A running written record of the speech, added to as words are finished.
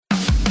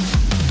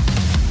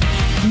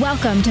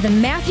Welcome to the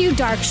Matthew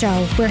Dark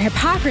Show, where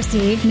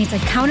hypocrisy meets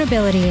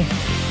accountability.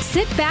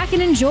 Sit back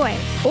and enjoy,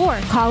 or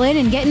call in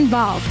and get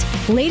involved.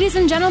 Ladies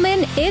and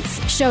gentlemen, it's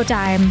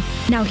showtime.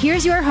 Now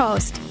here's your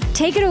host.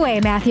 Take it away,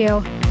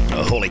 Matthew.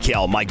 Holy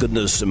cow, my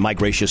goodness, my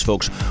gracious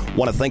folks.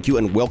 Want to thank you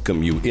and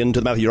welcome you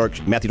into the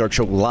Matthew Dark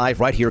Show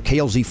live right here,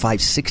 KLZ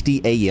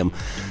 560 AM,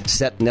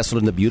 set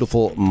nestled in the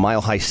beautiful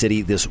Mile High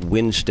City this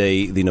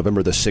Wednesday, the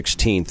November the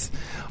 16th.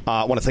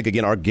 I want to thank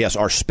again our guest,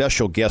 our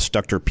special guest,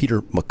 Dr.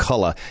 Peter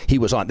McCullough. He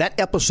was on. That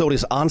episode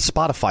is on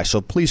Spotify, so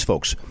please,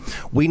 folks,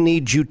 we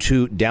need you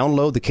to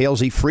download the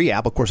KLZ free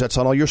app. Of course, that's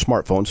on all your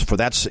smartphones. For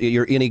that's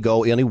your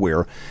AnyGo,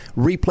 anywhere.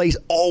 Replays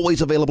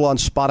always available on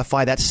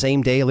Spotify that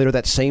same day, later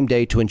that same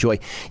day to enjoy.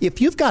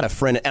 If you've got a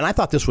friend, and I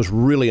thought this was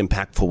really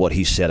impactful what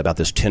he said about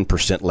this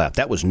 10% left.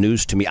 That was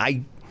news to me.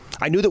 I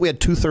knew that we had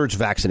two-thirds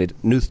vaccinated,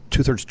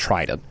 two-thirds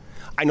tried it.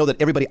 I know that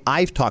everybody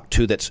I've talked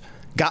to that's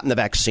gotten the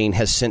vaccine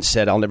has since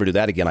said, I'll never do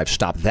that again. I've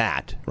stopped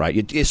that,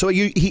 right?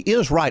 He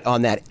is right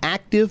on that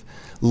active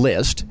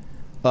list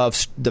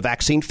of the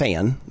vaccine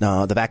fan,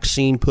 the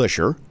vaccine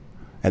pusher,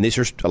 and these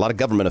are a lot of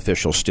government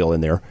officials still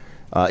in there.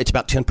 It's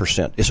about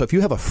 10%. So if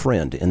you have a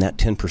friend in that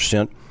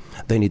 10%,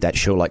 they need that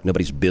show like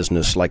nobody's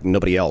business, like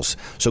nobody else.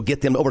 So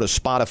get them over to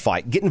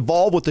Spotify. Get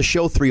involved with the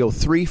show,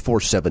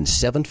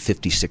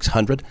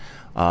 303-477-5600.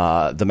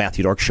 The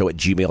Matthew Dark Show at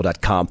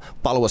gmail.com.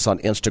 Follow us on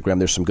Instagram.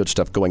 There's some good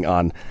stuff going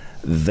on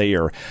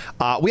there.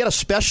 We had a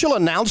special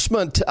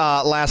announcement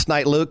last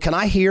night, Luke. Can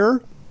I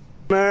hear?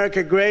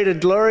 America great and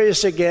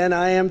glorious again.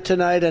 I am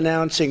tonight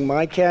announcing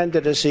my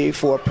candidacy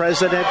for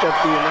President of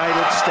the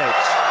United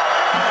States.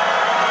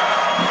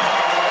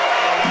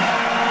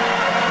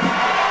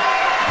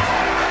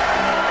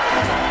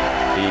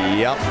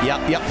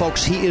 Yep,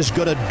 folks. He is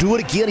going to do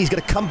it again. He's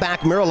going to come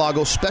back.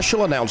 Mar-a-Lago,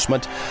 special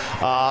announcement.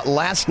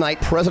 Last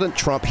night, President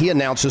Trump, he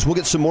announces, we'll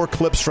get some more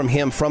clips from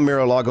him from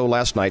Mar-a-Lago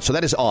last night. So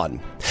that is on.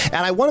 And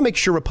I want to make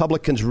sure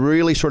Republicans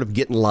really sort of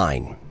get in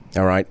line,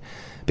 all right?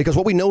 Because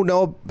what we know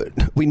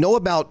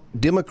about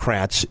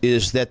Democrats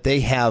is that they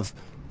have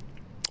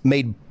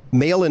made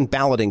mail-in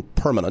balloting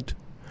permanent,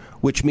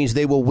 which means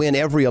they will win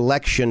every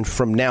election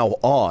from now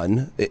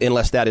on,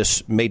 unless that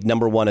is made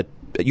number one.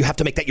 You have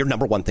to make that your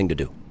number one thing to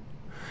do.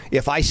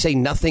 If I say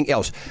nothing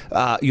else,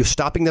 you're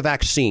stopping the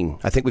vaccine.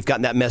 I think we've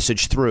gotten that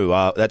message through.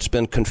 That's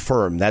been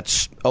confirmed.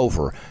 That's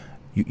over.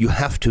 You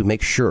have to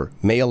make sure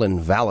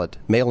mail-in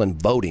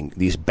voting,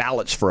 these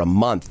ballots for a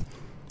month,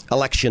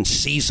 election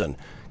season.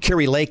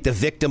 Kari Lake, the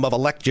victim of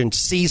election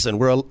season.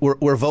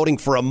 We're voting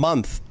for a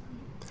month.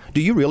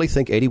 Do you really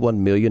think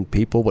 81 million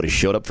people would have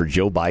showed up for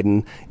Joe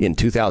Biden in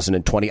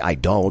 2020? I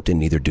don't, and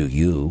neither do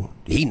you.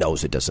 He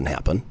knows it doesn't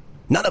happen.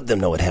 None of them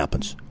know it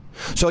happens.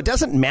 So it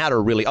doesn't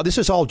matter, really. This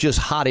is all just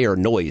hot air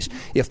noise.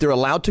 If they're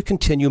allowed to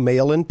continue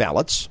mail-in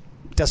ballots,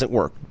 it doesn't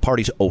work.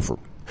 Party's over.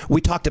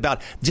 We talked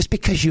about just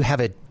because you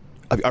have a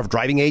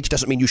driving age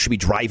doesn't mean you should be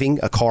driving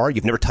a car.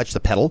 You've never touched the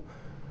pedal.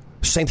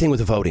 Same thing with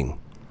voting.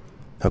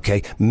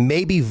 Okay?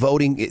 Maybe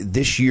voting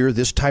this year,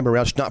 this time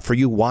around, is not for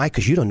you. Why?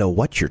 Because you don't know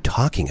what you're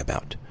talking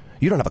about.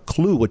 You don't have a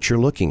clue what you're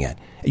looking at.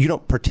 You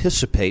don't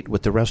participate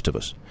with the rest of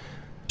us.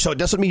 So it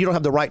doesn't mean you don't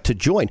have the right to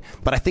join,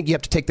 but I think you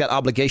have to take that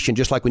obligation,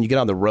 just like when you get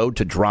on the road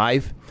to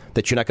drive,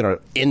 that you're not going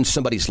to end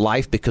somebody's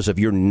life because of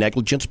your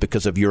negligence,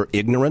 because of your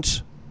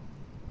ignorance.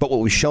 But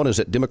what we've shown is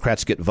that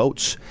Democrats get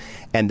votes,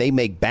 and they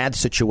make bad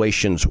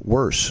situations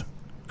worse.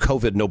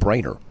 COVID,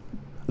 no-brainer.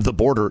 The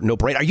border,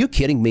 no-brainer. Are you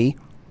kidding me?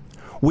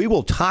 We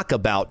will talk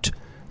about,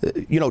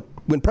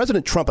 when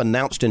President Trump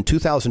announced in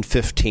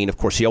 2015, of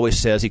course, he always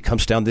says he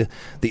comes down the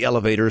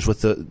elevators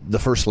with the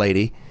First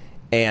Lady,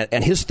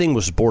 and his thing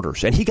was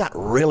borders. And he got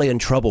really in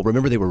trouble.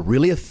 Remember, they were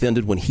really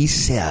offended when he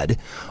said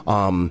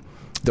the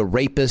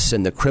rapists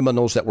and the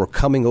criminals that were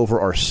coming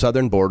over our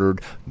southern border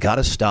got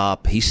to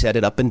stop. He said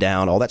it up and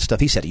down, all that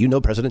stuff. He said,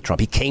 President Trump.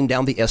 He came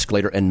down the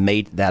escalator and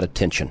made that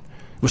attention.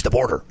 It was the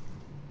border.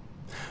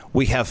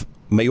 We have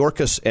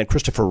Mayorkas and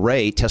Christopher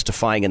Wray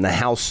testifying in the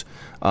House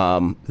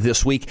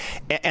this week,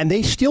 and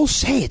they still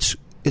say it's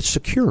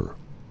secure.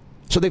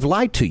 So they've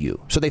lied to you.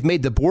 So they've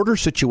made the border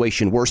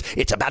situation worse.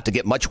 It's about to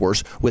get much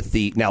worse with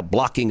the now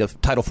blocking of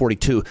Title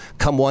 42.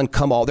 Come one,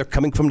 come all. They're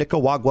coming from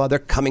Nicaragua. They're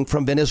coming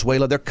from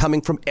Venezuela. They're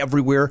coming from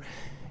everywhere.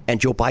 And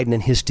Joe Biden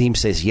and his team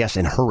says, yes,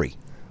 and hurry.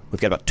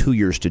 We've got about 2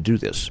 years to do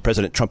this.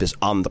 President Trump is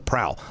on the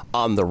prowl,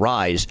 on the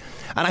rise.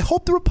 And I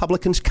hope the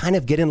Republicans kind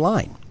of get in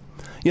line.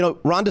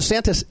 Ron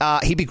DeSantis,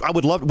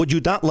 would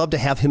you not love to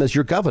have him as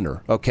your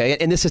governor? Okay.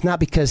 And this is not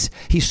because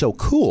he's so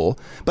cool,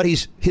 but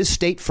he's his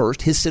state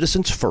first, his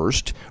citizens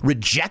first,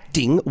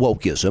 rejecting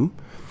wokeism,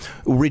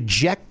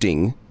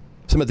 rejecting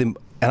some of them.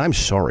 And I'm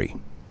sorry,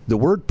 the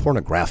word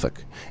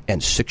pornographic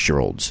and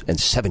 6-year-olds and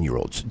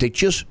 7-year-olds, they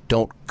just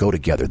don't go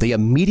together. They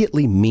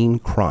immediately mean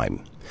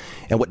crime.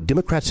 And what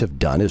Democrats have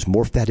done is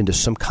morph that into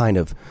some kind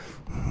of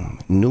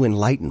new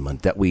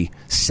enlightenment that we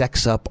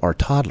sex up our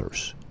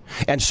toddlers.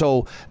 And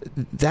so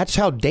that's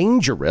how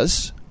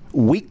dangerous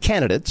weak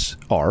candidates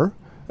are,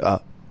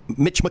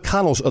 Mitch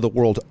McConnell's of the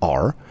world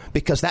are,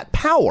 because that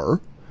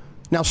power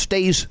now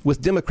stays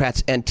with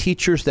Democrats and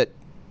teachers that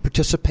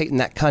participate in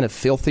that kind of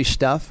filthy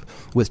stuff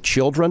with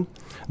children,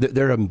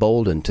 they're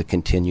emboldened to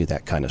continue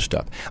that kind of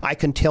stuff. I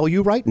can tell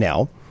you right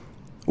now,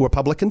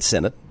 Republican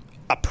Senate,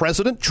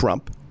 President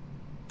Trump,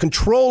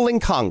 controlling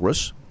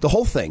Congress, the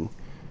whole thing,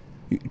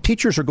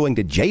 teachers are going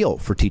to jail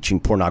for teaching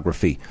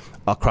pornography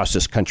across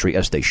this country,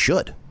 as they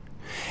should.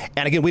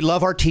 And again, we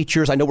love our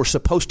teachers. I know we're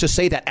supposed to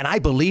say that. And I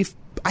believe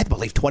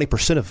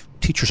 20% of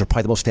teachers are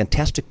probably the most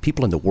fantastic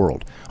people in the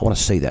world. I want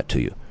to say that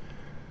to you.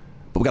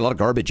 But we got a lot of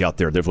garbage out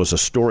there. There was a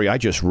story I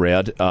just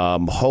read.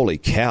 Holy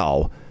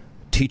cow.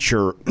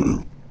 Teacher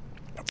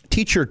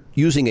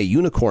using a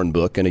unicorn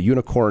book, and a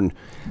unicorn,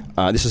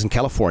 this is in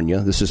California.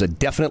 This is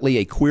definitely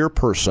a queer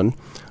person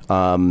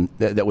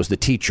that was the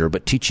teacher,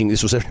 but teaching,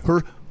 this was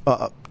her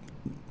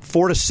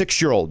 4 to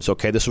 6 year olds.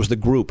 Okay, this was the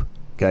group.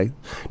 Okay.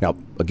 Now,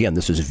 again,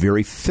 this is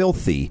very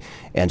filthy.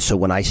 And so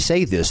when I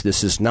say this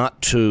is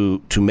not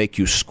to make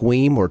you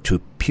squeam or to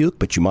puke,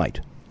 but you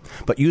might.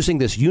 But using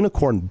this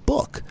unicorn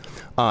book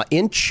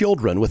in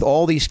children with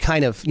all these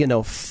kind of,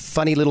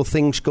 funny little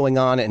things going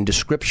on and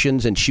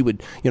descriptions, and she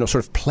would, sort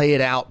of play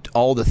it out,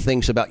 all the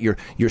things about your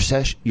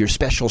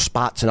special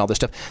spots and all this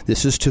stuff.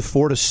 This is to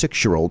 4 to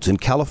 6 year olds in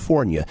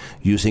California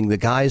using the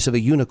guise of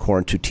a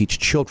unicorn to teach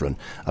children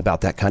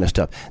about that kind of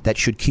stuff. That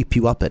should keep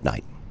you up at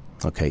night.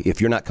 Okay, if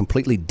you're not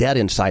completely dead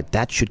inside,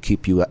 that should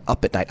keep you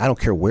up at night. I don't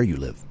care where you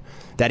live.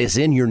 That is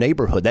in your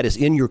neighborhood. That is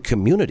in your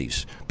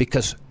communities.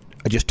 Because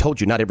I just told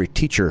you, not every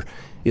teacher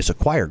is a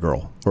choir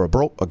girl or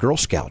a Girl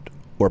Scout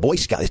or a Boy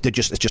Scout. It's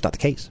just not the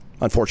case,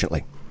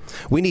 unfortunately.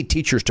 We need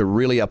teachers to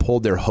really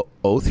uphold their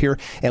oath here.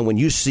 And when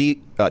you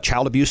see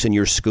child abuse in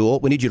your school,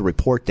 we need you to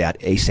report that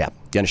ASAP.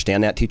 Do you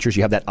understand that, teachers?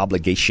 You have that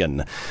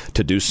obligation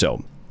to do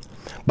so.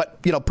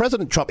 But,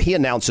 President Trump, he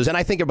announces, and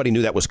I think everybody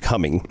knew that was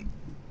coming.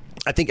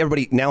 I think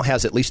everybody now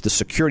has at least the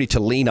security to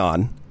lean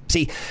on.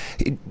 See,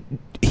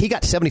 he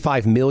got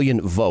 75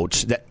 million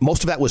votes. That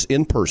most of that was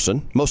in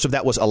person. Most of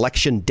that was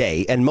election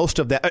day. And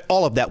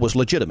all of that was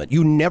legitimate.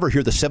 You never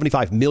hear the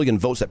 75 million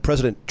votes that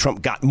President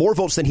Trump got. More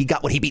votes than he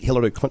got when he beat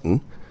Hillary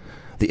Clinton,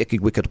 the icky,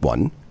 wicked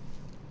one.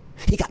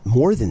 He got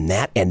more than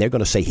that, and they're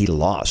going to say he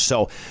lost.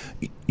 So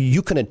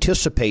you can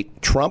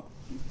anticipate Trump.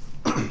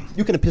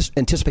 You can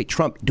anticipate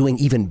Trump doing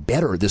even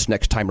better this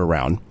next time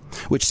around,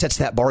 which sets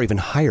that bar even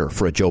higher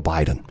for a Joe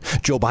Biden.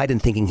 Joe Biden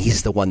thinking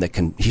he's the one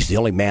he's the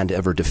only man to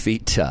ever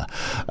defeat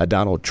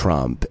Donald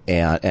Trump,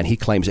 and he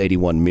claims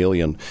 81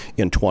 million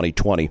in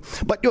 2020.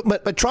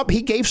 But Trump,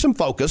 he gave some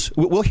focus.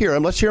 We'll hear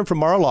him. Let's hear him from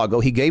Mar-a-Lago.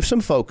 He gave some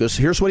focus.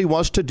 Here's what he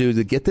wants to do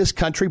to get this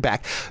country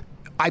back.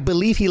 I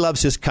believe he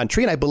loves his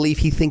country, and I believe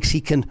he thinks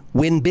he can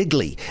win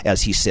bigly,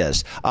 as he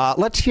says.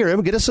 Let's hear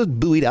him. Get us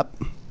buoyed up.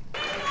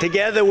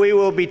 Together, we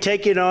will be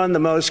taking on the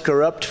most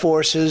corrupt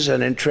forces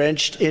and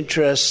entrenched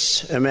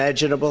interests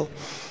imaginable.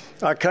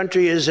 Our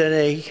country is in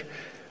a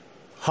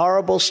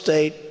horrible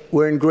state.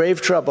 We're in grave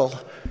trouble.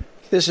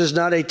 This is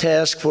not a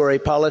task for a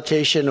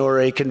politician or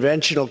a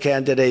conventional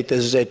candidate.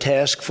 This is a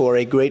task for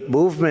a great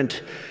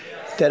movement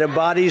that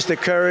embodies the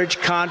courage,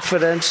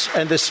 confidence,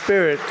 and the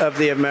spirit of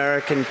the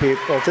American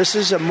people. This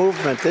is a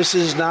movement. This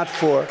is not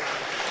for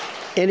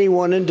any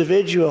one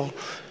individual.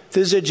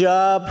 This is a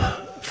job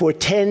for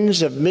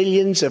tens of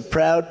millions of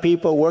proud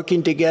people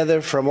working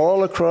together from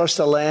all across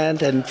the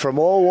land and from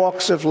all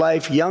walks of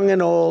life, young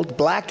and old,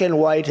 black and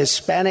white,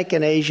 Hispanic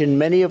and Asian,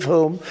 many of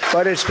whom.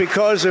 But it's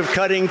because of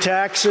cutting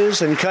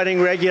taxes and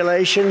cutting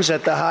regulations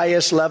at the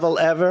highest level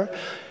ever,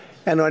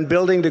 and on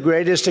building the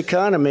greatest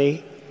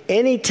economy.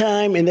 Any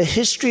time in the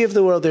history of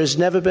the world, there's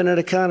never been an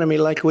economy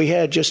like we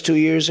had just 2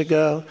 years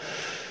ago.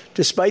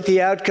 Despite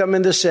the outcome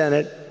in the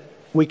Senate,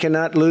 we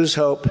cannot lose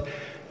hope.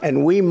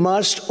 And we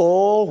must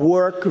all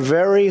work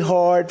very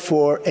hard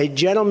for a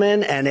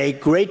gentleman and a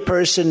great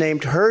person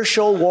named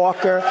Herschel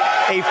Walker,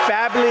 a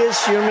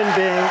fabulous human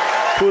being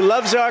who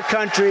loves our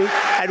country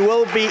and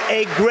will be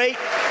a great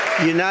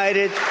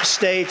United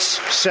States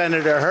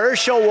Senator.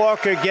 Herschel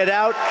Walker, get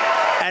out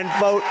and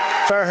vote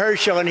for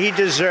Herschel, and he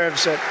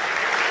deserves it.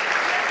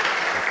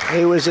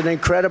 He was an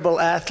incredible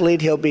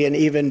athlete. He'll be an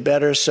even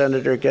better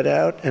senator. Get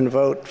out and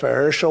vote for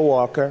Herschel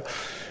Walker.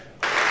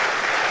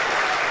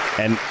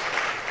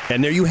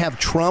 And there you have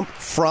Trump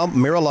from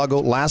Mar-a-Lago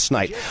last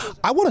night.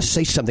 I want to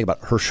say something about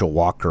Herschel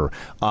Walker.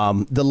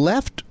 The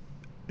left,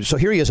 so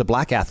here he is, a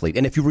black athlete.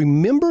 And if you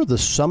remember the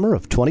summer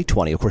of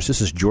 2020, of course,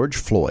 this is George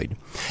Floyd.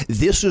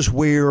 This is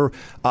where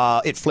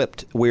it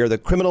flipped, where the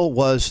criminal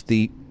was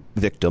the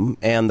victim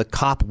and the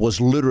cop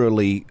was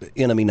literally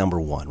enemy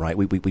number one, right?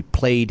 We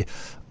played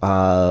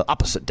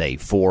opposite day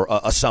for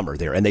a summer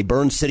there, and they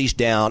burned cities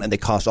down and they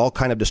caused all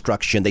kind of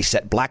destruction. They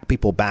set black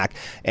people back,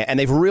 and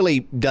they've really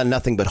done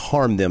nothing but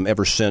harm them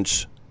ever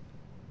since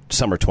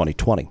summer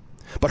 2020.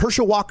 But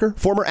Herschel Walker,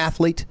 former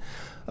athlete,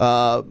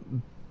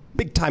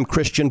 big-time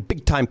Christian,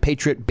 big-time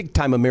patriot,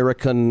 big-time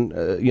American,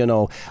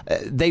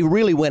 they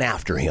really went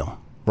after him.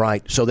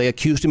 Right. So they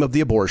accused him of the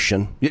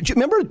abortion.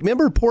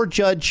 Remember poor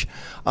Judge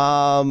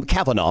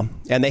Kavanaugh,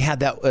 and they had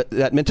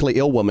that mentally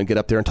ill woman get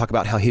up there and talk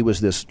about how he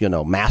was this,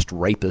 masked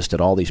rapist at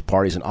all these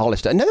parties and all this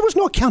stuff. And there was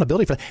no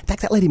accountability for that. In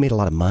fact, that lady made a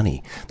lot of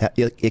money, that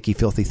icky,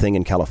 filthy thing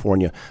in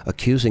California,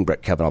 accusing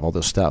Brett Kavanaugh of all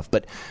this stuff.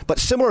 But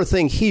similar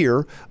thing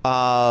here,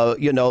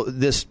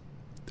 this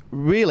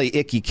really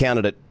icky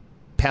candidate,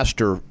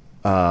 Pastor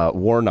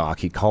Warnock,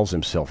 he calls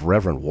himself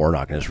Reverend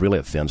Warnock, and it's really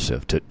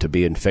offensive to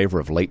be in favor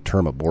of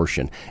late-term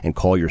abortion and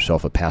call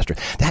yourself a pastor.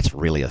 That's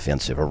really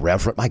offensive. A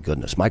reverend, my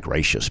goodness, my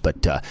gracious.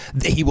 But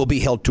he will be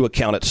held to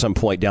account at some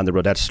point down the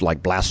road. That's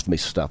like blasphemy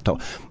stuff.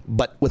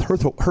 But with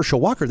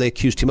Herschel Walker, they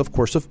accused him, of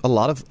course, of a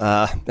lot of,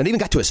 and even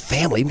got to his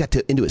family, even got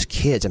into his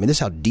kids. I mean, this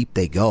is how deep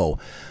they go.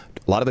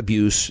 A lot of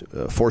abuse,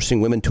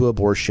 forcing women to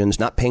abortions,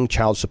 not paying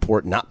child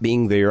support, not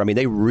being there. I mean,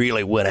 they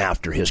really went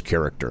after his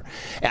character.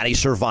 And he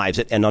survives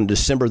it. And on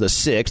December the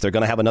 6th, they're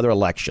going to have another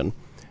election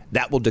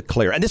that will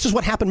declare. And this is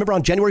what happened, remember,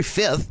 on January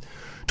 5th,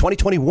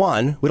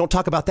 2021. We don't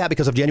talk about that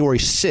because of January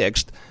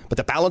 6th. But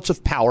the balance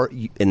of power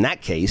in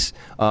that case,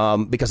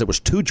 because there was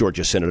 2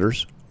 Georgia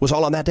senators, was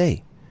all on that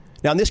day.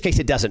 Now, in this case,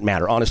 it doesn't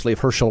matter, honestly, if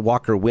Herschel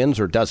Walker wins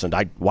or doesn't.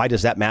 Why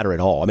does that matter at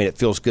all? I mean, it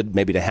feels good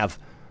maybe to have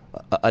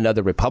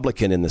another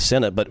Republican in the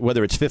Senate, but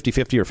whether it's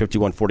 50-50 or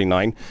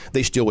 51-49,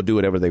 they still would do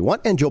whatever they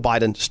want, and Joe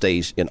Biden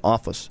stays in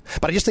office.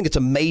 But I just think it's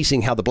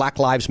amazing how the Black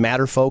Lives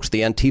Matter folks,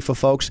 the Antifa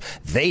folks,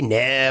 they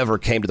never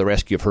came to the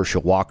rescue of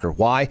Herschel Walker.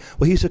 Why?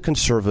 Well, he's a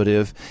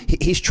conservative.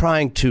 He's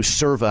trying to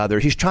serve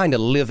others. He's trying to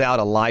live out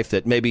a life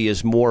that maybe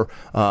is more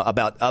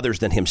about others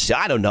than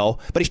himself. I don't know,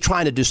 but he's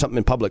trying to do something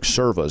in public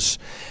service.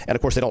 And,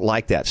 of course, they don't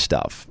like that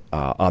stuff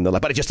on the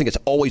left. But I just think it's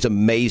always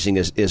amazing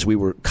as we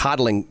were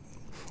coddling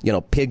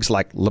pigs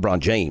like LeBron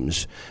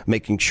James,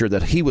 making sure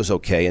that he was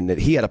okay and that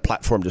he had a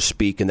platform to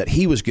speak and that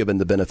he was given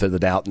the benefit of the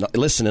doubt. And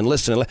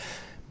listen.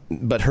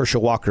 But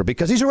Herschel Walker,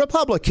 because he's a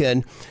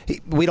Republican,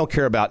 we don't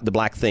care about the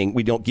black thing.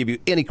 We don't give you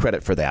any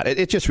credit for that.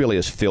 It just really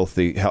is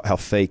filthy how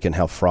fake and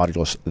how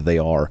fraudulent they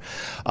are,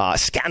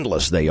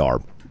 scandalous they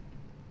are.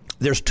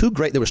 There was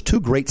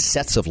 2 great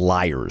sets of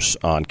liars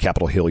on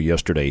Capitol Hill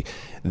yesterday.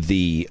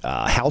 The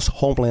House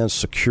Homeland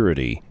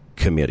Security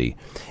Committee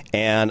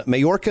and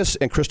Mayorkas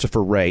and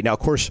Christopher Wray. Now, of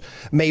course,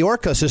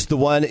 Mayorkas is the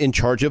one in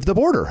charge of the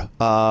border,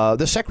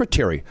 the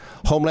Secretary,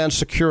 Homeland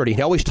Security.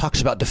 He always talks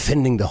about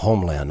defending the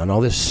homeland and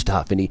all this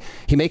stuff, and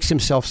he makes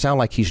himself sound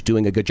like he's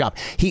doing a good job.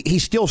 He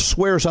still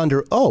swears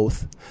under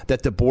oath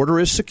that the border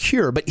is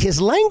secure, but his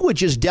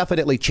language is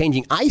definitely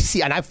changing. I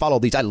see, and I follow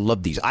these. I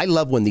love these. I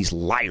love when these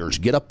liars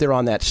get up there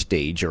on that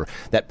stage or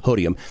that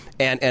podium,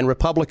 and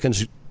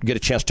Republicans get a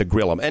chance to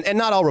grill them. And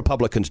not all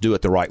Republicans do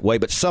it the right way,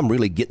 but some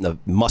really get in the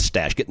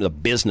mustache, get in the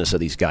business of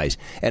these guys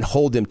and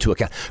hold them to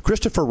account.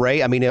 Christopher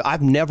Wray, I mean,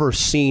 I've never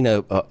seen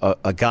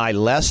a guy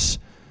less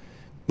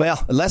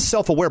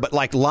self-aware, but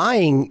like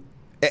lying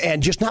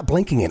and just not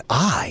blinking an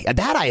eye.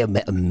 That I am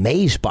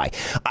amazed by.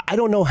 I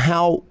don't know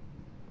how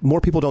more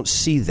people don't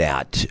see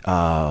that,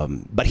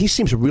 but he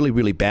seems really,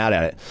 really bad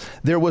at it.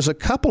 There was a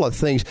couple of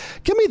things.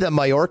 Give me the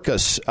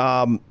Mayorkas.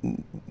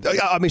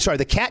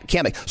 The Kat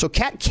Cammack. So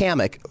Kat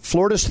Cammack,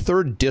 Florida's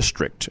 3rd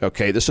district.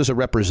 Okay, this is a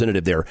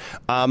representative there.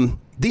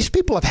 These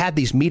people have had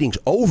these meetings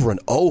over and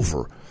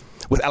over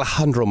with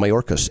Alejandro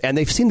Mayorkas, and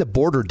they've seen the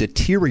border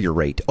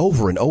deteriorate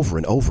over and over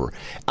and over.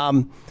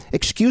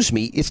 Excuse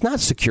me, it's not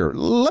secure.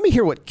 Let me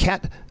hear what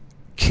Kat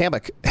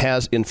Cammack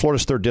has in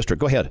Florida's 3rd district.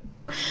 Go ahead.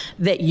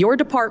 That your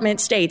department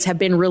states have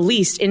been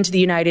released into the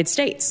United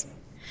States.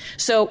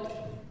 So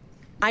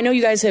I know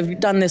you guys have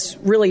done this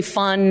really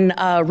fun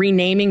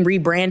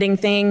rebranding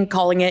thing,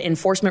 calling it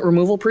enforcement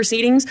removal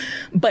proceedings.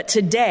 But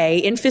today,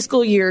 in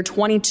fiscal year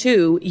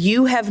 22,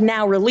 you have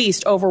now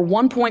released over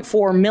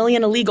 1.4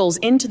 million illegals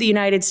into the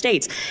United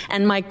States.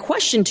 And my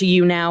question to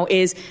you now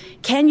is,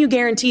 can you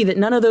guarantee that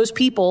none of those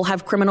people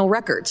have criminal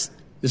records?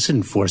 This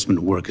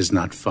enforcement work is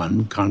not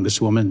fun,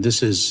 Congresswoman.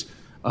 This is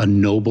a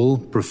noble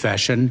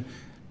profession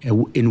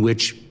in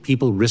which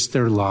people risk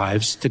their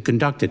lives to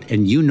conduct it.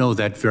 And you know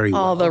that very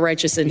well. All the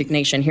righteous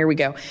indignation. Here we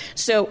go.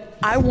 So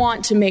I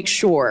want to make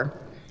sure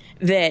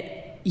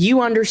that you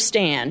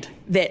understand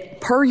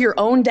that per your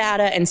own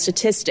data and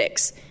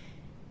statistics,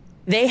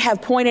 they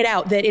have pointed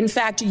out that, in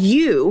fact,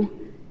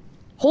 you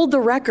hold the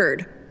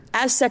record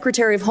as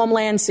Secretary of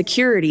Homeland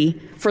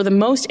Security for the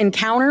most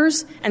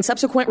encounters and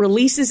subsequent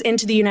releases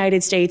into the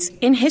United States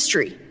in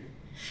history.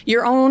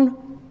 Your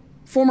own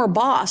former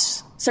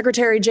boss,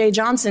 Secretary Jay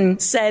Johnson,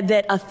 said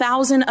that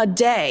 1,000 a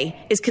day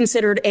is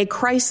considered a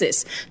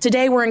crisis.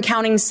 Today, we're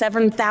counting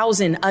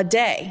 7,000 a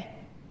day.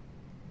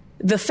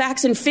 The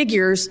facts and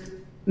figures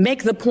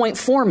make the point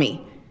for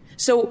me.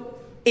 So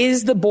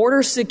is the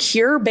border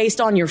secure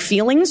based on your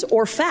feelings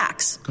or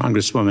facts?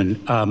 Congresswoman,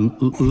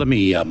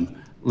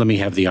 let me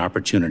have the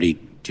opportunity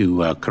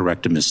to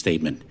correct a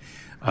misstatement.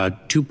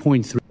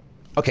 2.3.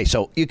 Okay,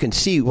 so you can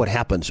see what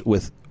happens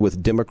with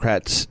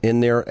Democrats in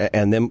there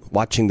and them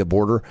watching the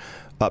border.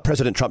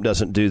 President Trump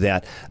doesn't do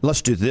that.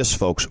 Let's do this,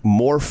 folks.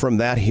 More from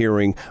that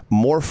hearing,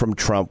 more from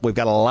Trump. We've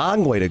got a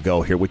long way to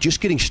go here. We're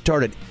just getting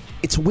started.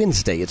 It's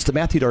Wednesday. It's the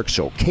Matthew Dark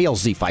Show,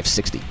 KLZ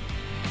 560.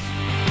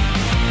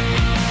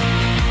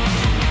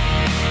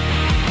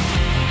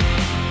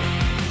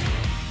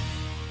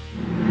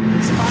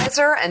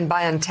 Pfizer and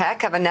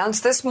BioNTech have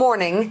announced this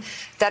morning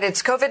that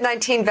its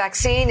COVID-19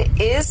 vaccine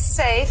is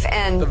safe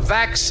and... The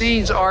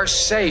vaccines are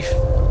safe.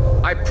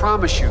 I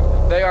promise you,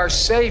 they are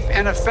safe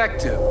and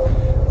effective.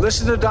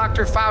 Listen to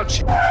Dr.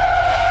 Fauci.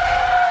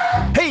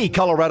 Hey,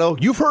 Colorado,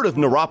 you've heard of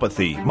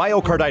neuropathy,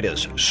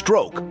 myocarditis,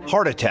 stroke,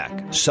 heart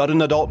attack,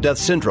 sudden adult death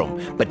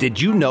syndrome. But did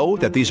you know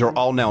that these are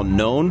all now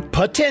known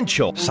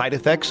potential side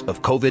effects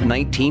of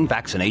COVID-19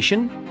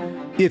 vaccination?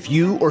 If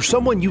you or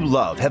someone you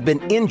love have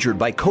been injured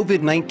by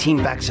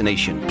COVID-19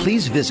 vaccination,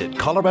 please visit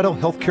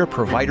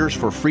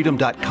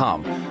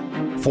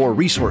ColoradoHealthCareProvidersForFreedom.com. For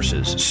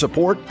resources,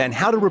 support, and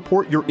how to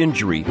report your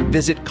injury,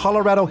 visit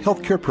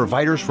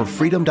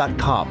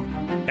ColoradoHealthCareProvidersForFreedom.com.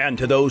 And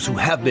to those who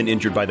have been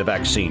injured by the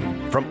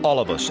vaccine, from all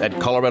of us at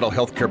Colorado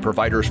Healthcare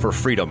Providers for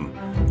Freedom,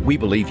 we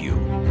believe you.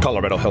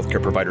 Colorado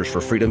Healthcare Providers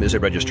for Freedom is a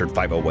registered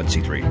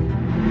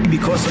 501c3.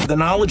 Because of the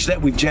knowledge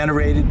that we've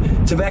generated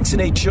to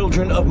vaccinate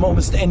children of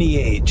almost any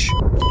age.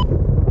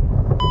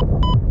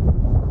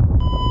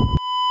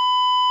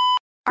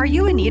 Are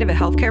you in need of a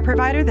healthcare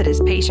provider that is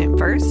patient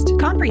first,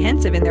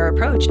 comprehensive in their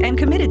approach, and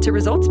committed to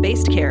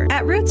results-based care?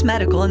 At Roots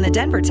Medical in the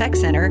Denver Tech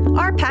Center,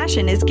 our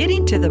passion is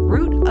getting to the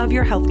root of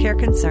your healthcare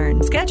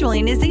concern.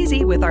 Scheduling is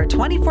easy with our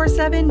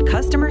 24/7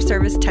 customer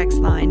service text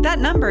line. That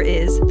number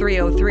is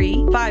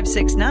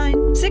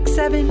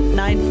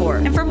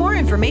 303-569-6794. And for more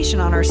information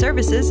on our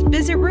services,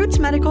 visit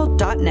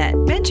rootsmedical.net.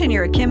 Mention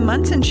you're a Kim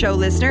Munson Show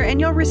listener and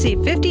you'll receive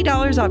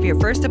 $50 off your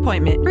first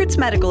appointment. Roots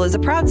Medical is a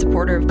proud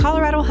supporter of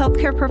Colorado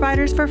Healthcare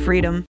Providers for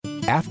Freedom.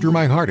 After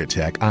my heart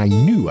attack, I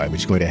knew I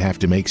was going to have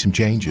to make some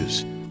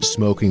changes.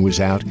 Smoking was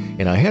out,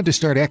 and I had to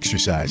start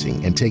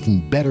exercising and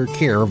taking better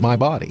care of my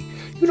body.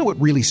 You know what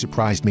really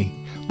surprised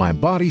me? My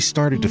body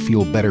started to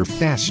feel better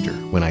faster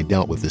when I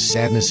dealt with the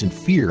sadness and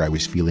fear I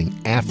was feeling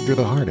after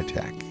the heart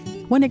attack.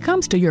 When it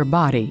comes to your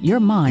body,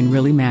 your mind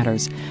really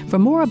matters. For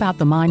more about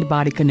the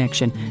mind-body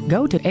connection,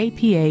 go to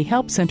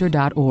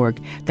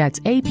apahelpcenter.org. That's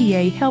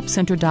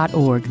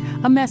apahelpcenter.org.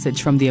 A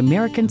message from the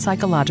American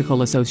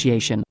Psychological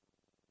Association.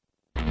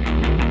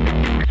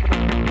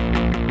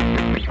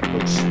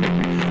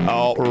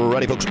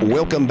 Alrighty, folks,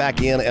 welcome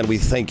back in, and we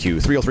thank you.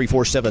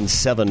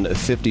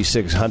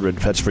 303-477-5600.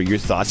 That's for your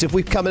thoughts. If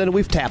we've come in and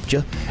we've tapped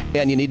you,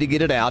 and you need to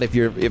get it out, if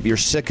you're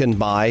sickened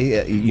by,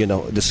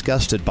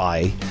 disgusted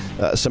by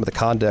some of the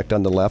conduct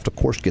on the left, of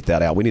course, get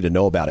that out. We need to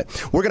know about it.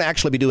 We're going to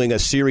actually be doing a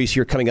series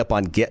here coming up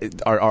on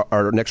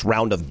our next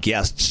round of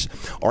guests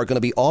are going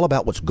to be all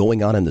about what's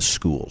going on in the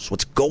schools.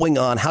 What's going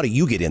on? How do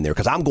you get in there?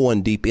 Because I'm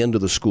going deep into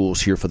the schools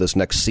here for this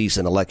next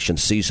season, election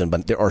season,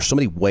 but there are so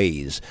many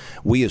ways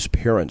we as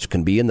parents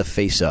can be in the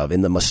face of,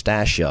 in the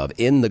mustache of,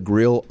 in the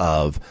grill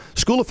of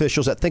school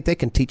officials that think they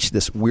can teach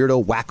this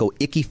weirdo, wacko,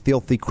 icky,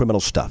 filthy, criminal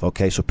stuff.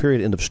 Okay, so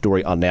period, end of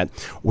story on that.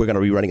 We're going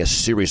to be running a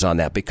series on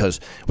that because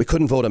we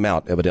couldn't vote them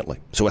out, evidently.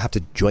 So we'll have to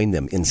join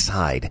them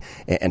inside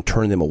and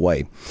turn them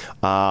away.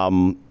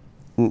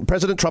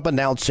 President Trump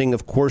announcing,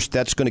 of course,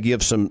 that's going to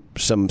give some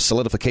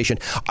solidification.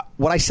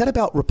 What I said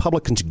about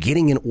Republicans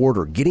getting in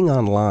order, getting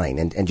online,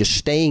 and just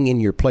staying in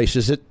your place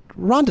is that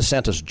Ron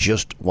DeSantis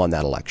just won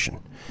that election.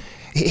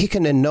 He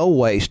can in no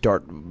way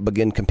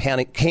begin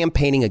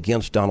campaigning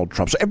against Donald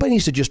Trump. So everybody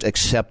needs to just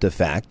accept the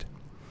fact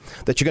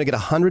that you're going to get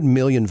 100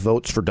 million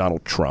votes for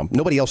Donald Trump.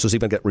 Nobody else is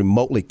even going to get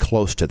remotely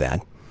close to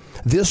that.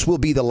 This will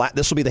be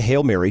the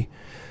Hail Mary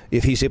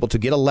if he's able to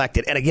get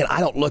elected. And again, I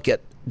don't look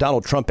at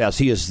Donald Trump as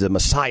he is the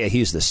Messiah,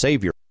 he's the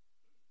Savior.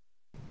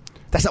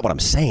 That's not what I'm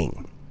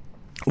saying.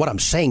 What I'm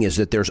saying is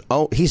that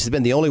he's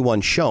been the only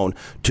one shown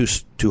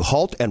to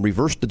halt and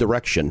reverse the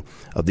direction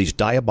of these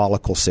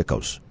diabolical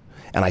sickos.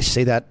 And I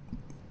say that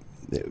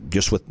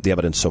just with the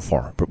evidence so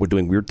far. But we're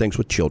doing weird things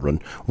with children.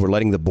 We're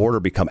letting the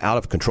border become out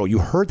of control. You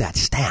heard that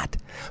stat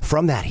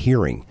from that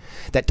hearing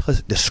that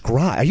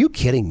describe. Are you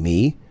kidding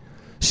me?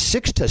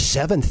 6,000 to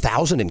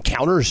 7,000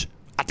 encounters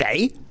a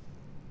day?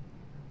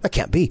 That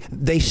can't be.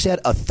 They said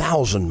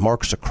 1,000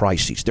 marks of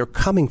crises. They're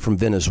coming from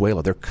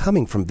Venezuela. Puerto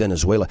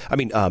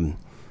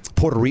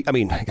Rico.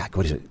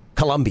 What is it?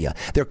 Colombia.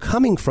 They're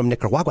coming from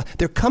Nicaragua.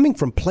 They're coming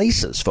from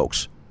places,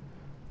 folks.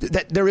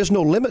 That there is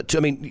no limit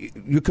to.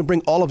 You can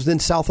bring all of them in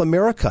South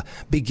America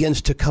begins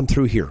to come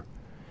through here.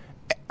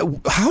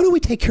 How do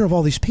we take care of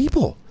all these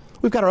people?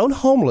 We've got our own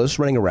homeless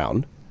running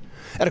around.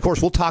 And, of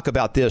course, we'll talk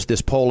about this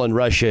Poland,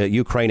 Russia,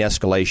 Ukraine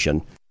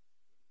escalation.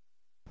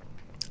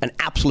 An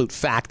absolute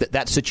fact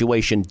that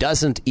situation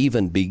doesn't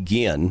even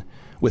begin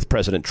with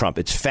President Trump.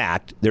 It's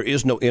fact. There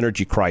is no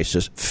energy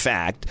crisis.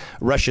 Fact.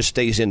 Russia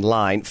stays in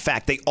line.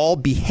 Fact. They all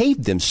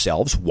behave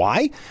themselves.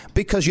 Why?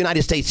 Because the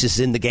United States is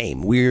in the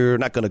game. We're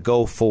not going to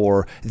go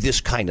for this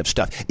kind of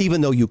stuff.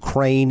 Even though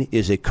Ukraine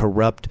is a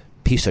corrupt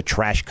piece of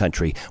trash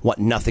country, want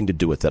nothing to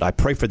do with it. I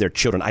pray for their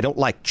children. I don't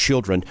like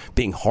children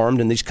being harmed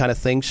in these kind of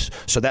things.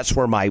 So that's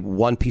where my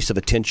one piece of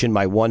attention,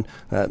 my one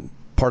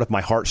part of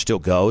my heart still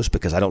goes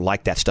because I don't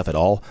like that stuff at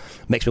all.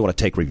 Makes me want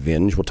to take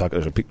revenge. We'll talk.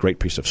 There's a great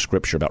piece of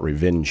scripture about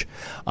revenge,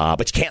 but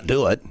you can't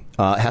do it.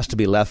 It has to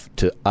be left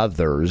to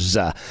others.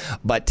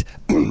 But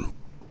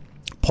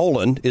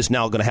Poland is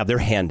now going to have their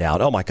hand out.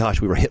 Oh, my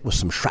gosh, we were hit with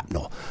some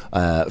shrapnel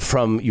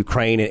from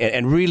Ukraine.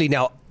 And really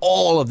now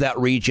all of that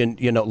region,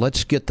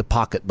 let's get the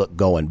pocketbook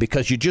going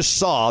because you just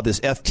saw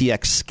this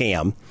FTX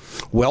scam.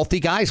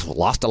 Wealthy guys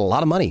lost a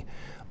lot of money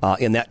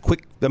in that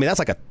quick. I mean, that's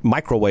like a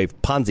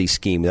microwave Ponzi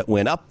scheme that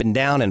went up and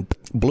down and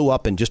blew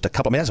up in just a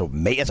couple. I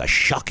mean, that's a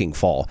shocking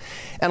fall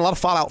and a lot of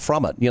fallout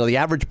from it. The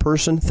average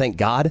person, thank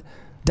God,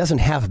 doesn't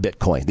have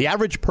Bitcoin. The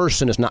average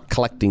person is not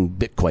collecting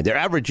Bitcoin. Their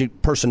average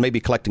person may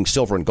be collecting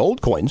silver and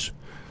gold coins,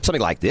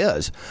 something like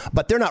this,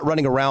 but they're not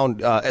running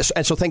around.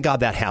 And so thank God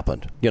that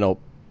happened.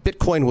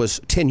 Bitcoin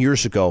was 10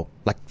 years ago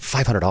like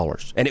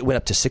 $500, and it went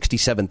up to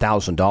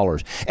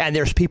 $67,000. And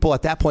there's people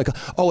at that point go,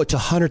 oh, it's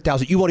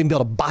 $100,000. You won't even be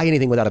able to buy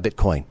anything without a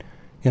Bitcoin.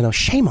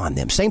 Shame on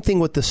them. Same thing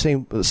with the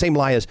same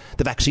lie as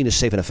the vaccine is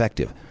safe and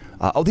effective.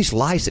 These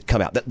lies that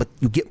come out, but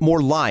you get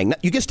more lying.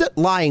 You get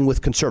lying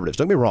with conservatives.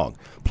 Don't get me wrong.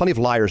 Plenty of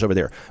liars over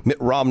there. Mitt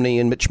Romney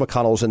and Mitch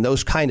McConnell and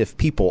those kind of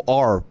people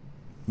are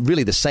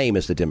really the same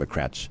as the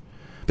Democrats.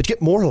 But you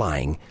get more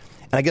lying,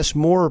 and I guess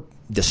more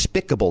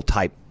despicable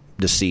type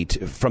deceit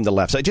from the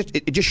left. So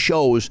it just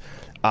shows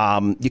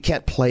you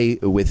can't play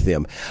with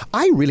them.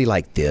 I really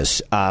like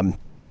this.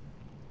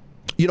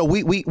 We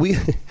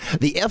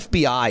the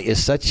FBI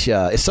is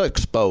so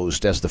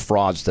exposed as the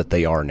frauds that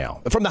they are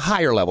now from the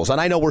higher levels.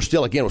 And I know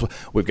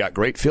we've got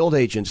great field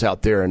agents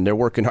out there and they're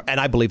working hard. And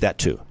I believe that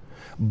too.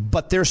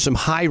 But there's some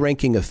high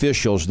ranking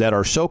officials that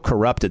are so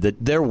corrupted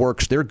that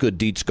their good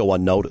deeds go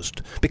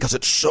unnoticed because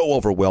it's so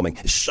overwhelming.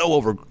 It's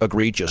so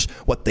egregious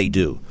what they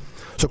do.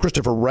 So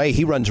Christopher Wray,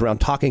 he runs around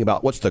talking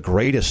about what's the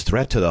greatest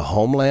threat to the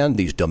homeland,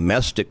 these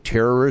domestic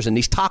terrors, and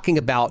he's talking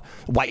about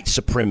white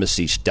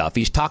supremacy stuff.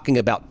 He's talking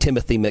about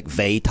Timothy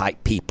McVeigh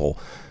type people,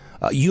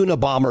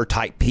 Unabomber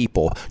type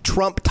people,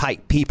 Trump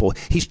type people.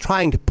 He's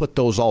trying to put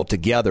those all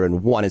together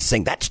in one and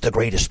saying that's the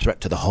greatest threat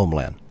to the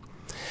homeland.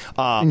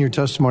 In your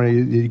testimony,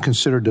 you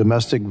consider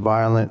domestic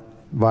violent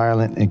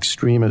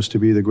extremists to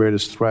be the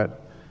greatest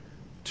threat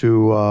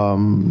to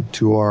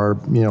our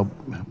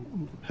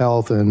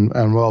health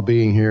and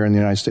well-being here in the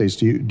United States.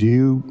 Do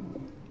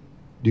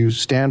you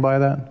stand by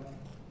that?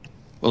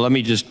 Well, let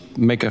me just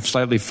make a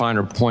slightly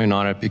finer point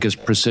on it because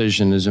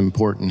precision is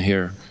important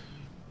here.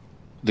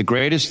 The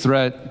greatest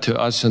threat to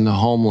us in the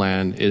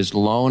homeland is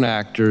lone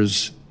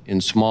actors in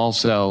small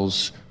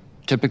cells,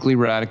 typically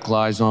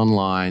radicalized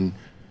online,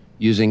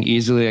 using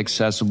easily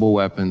accessible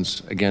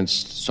weapons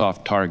against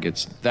soft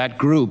targets. That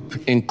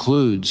group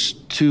includes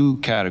two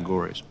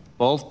categories,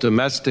 both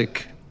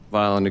domestic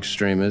violent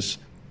extremists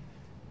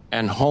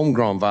and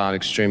homegrown violent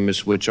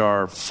extremists, which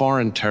are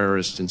foreign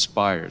terrorist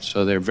inspired.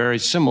 So they're very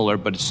similar,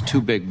 but it's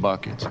two big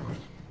buckets.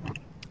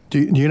 Do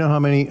you know how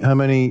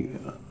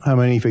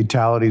many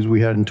fatalities we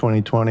had in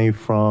 2020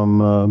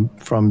 from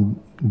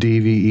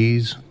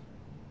DVEs?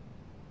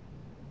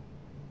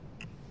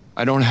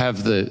 I don't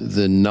have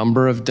the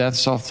number of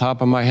deaths off the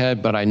top of my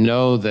head, but I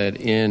know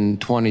that in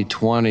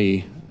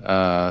 2020,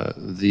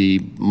 the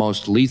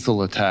most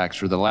lethal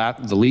attacks, or the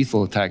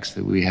lethal attacks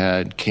that we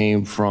had,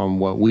 came from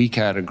what we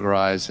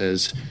categorize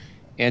as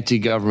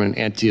anti-government,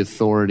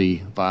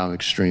 anti-authority violent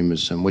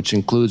extremism, which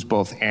includes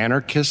both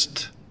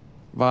anarchist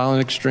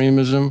violent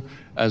extremism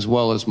as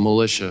well as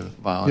militia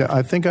violence. Yeah,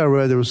 I think I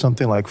read there was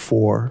something like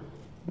 4.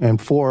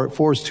 And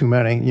four is too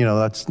many.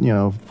 That's,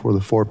 for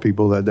the 4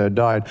 people that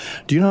died.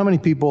 Do you know how many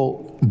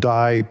people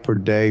die per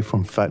day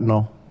from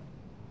fentanyl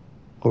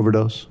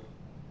overdose?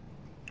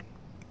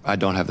 I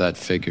don't have that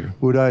figure.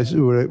 Would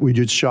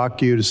it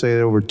shock you to say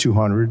that over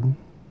 200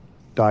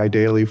 die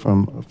daily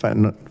from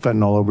fentanyl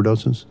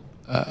overdoses?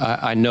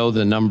 I know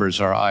the numbers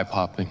are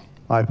eye-popping.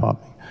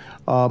 Eye-popping.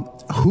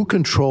 Who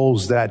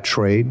controls that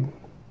trade?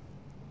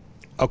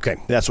 Okay,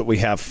 that's what we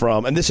have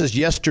from, and this is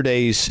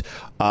yesterday's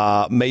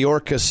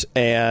Mayorkas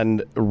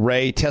and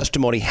Wray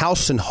testimony,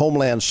 House and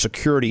Homeland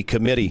Security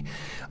Committee.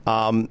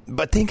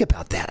 But think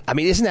about that. I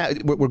mean, isn't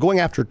that, we're going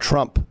after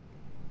Trump.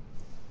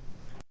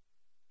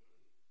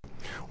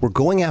 We're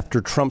going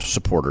after Trump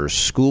supporters,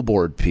 school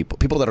board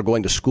people that are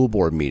going to school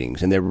board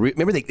meetings. And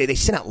remember, they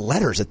sent out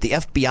letters that the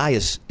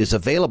FBI is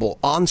available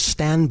on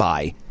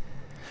standby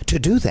to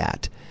do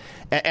that.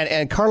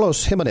 And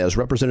Carlos Jimenez,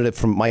 representative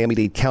from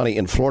Miami-Dade County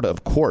in Florida,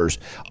 of course,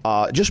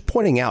 just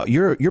pointing out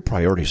your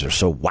priorities are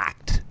so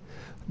whacked.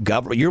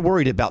 You're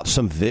worried about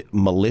some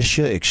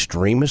militia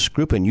extremist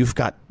group, and you've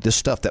got this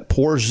stuff that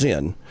pours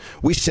in.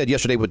 We said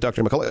yesterday with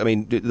Dr. McCullough, I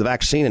mean, the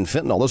vaccine and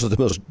fentanyl, those are the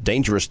most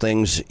dangerous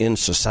things in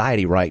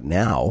society right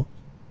now.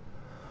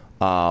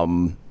 But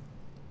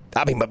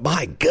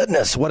my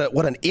goodness,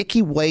 what an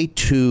icky way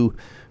to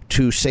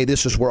say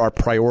this is where our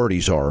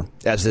priorities are,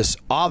 as this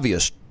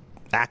obvious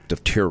act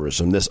of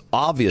terrorism, this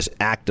obvious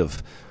act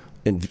of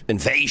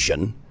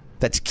invasion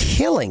that's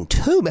killing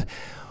too.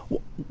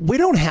 We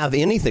don't have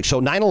anything.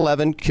 So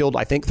 9/11 killed,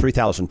 I think,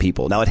 3,000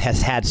 people. Now, it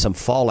has had some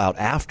fallout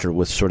after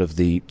with sort of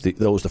the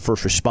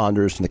first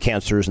responders and the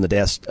cancers and the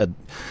deaths.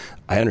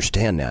 I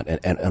understand that.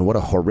 And what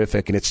a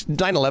horrific. And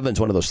 9/11 is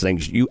one of those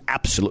things. You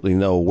absolutely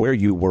know where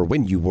you were,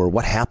 when you were,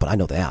 what happened. I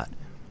know that.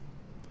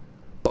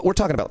 But we're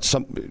talking about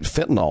some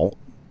fentanyl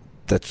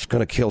that's going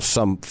to kill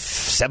some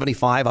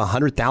 75,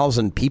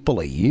 100,000 people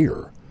a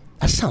year.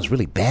 That sounds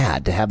really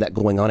bad to have that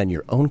going on in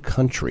your own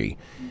country.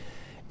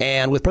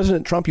 And with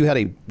President Trump, you had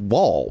a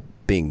wall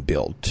being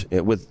built.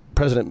 With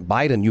President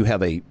Biden, you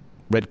have a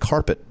red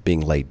carpet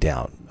being laid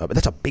down. But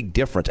that's a big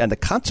difference. And the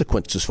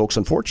consequences, folks,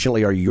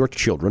 unfortunately, are your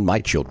children, my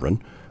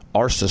children,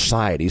 our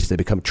societies. They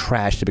become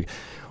trash.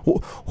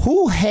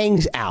 Who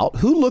hangs out?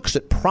 Who looks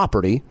at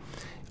property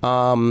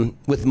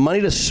with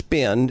money to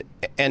spend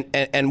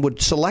and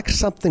would select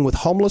something with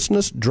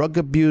homelessness, drug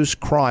abuse,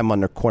 crime on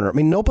their corner? I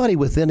mean, nobody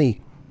with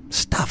any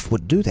stuff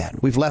would do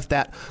that. We've left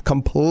that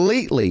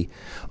completely.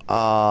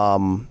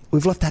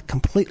 We've left that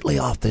completely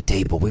off the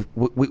table.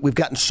 We've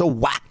gotten so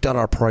whacked on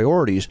our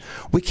priorities,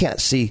 we can't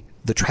see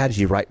the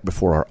tragedy right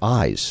before our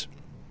eyes.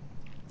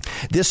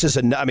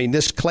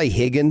 This Clay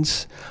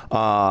Higgins,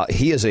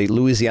 he is a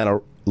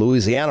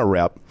Louisiana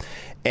rep,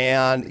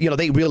 and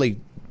they really.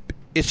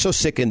 It's so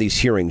sick in these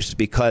hearings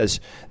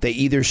because they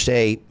either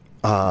say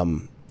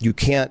you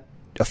can't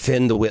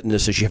offend the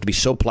witnesses. You have to be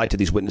so polite to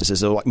these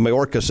witnesses.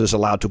 Mayorkas is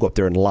allowed to go up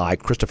there and lie.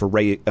 Christopher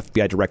Wray,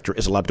 FBI director,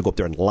 is allowed to go up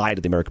there and lie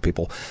to the American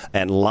people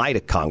and lie to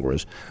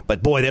Congress.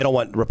 But boy, they don't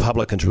want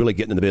Republicans really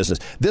getting in the business.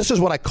 This is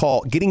what I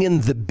call getting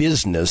in the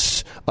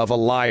business of a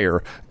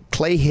liar.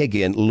 Clay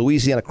Higgins,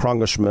 Louisiana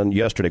congressman,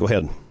 yesterday. Go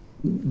ahead.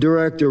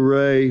 Director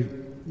Wray,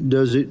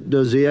 does the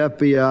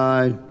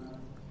FBI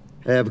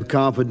have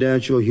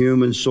confidential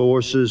human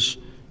sources?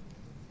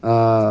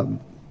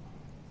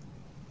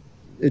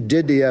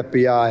 Did the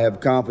FBI have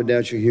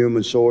confidential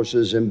human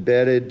sources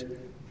embedded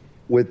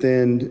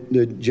within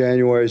the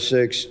January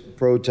 6th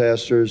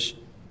protesters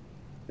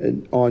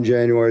on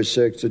January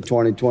 6th of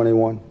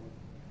 2021?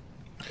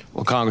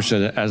 Well,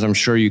 Congressman, as I'm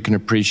sure you can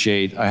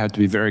appreciate, I have to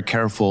be very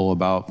careful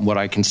about what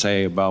I can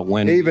say about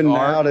when. Even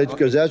now,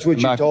 because that's what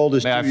you told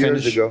us 2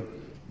 years ago.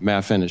 May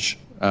I finish?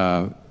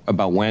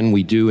 About when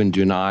we do and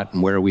do not,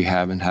 and where we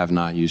have and have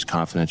not used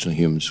confidential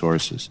human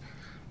sources.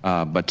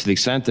 But to the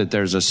extent that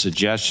there's a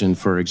suggestion,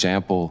 for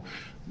example,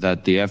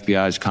 that the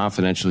FBI's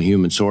confidential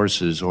human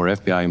sources or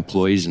FBI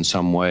employees in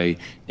some way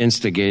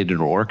instigated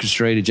or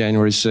orchestrated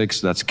January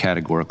 6th, that's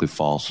categorically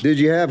false. Did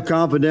you have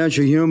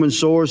confidential human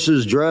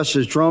sources dressed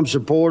as Trump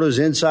supporters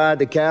inside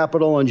the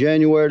Capitol on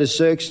January the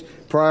 6th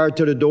prior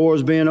to the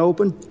doors being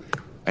open?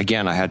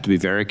 Again, I had to be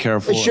very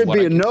careful. It should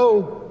be a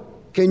no.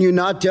 Can you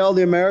not tell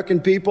the American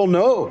people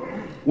no?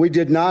 We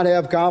did not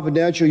have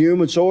confidential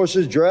human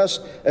sources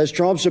dressed as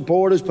Trump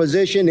supporters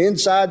positioned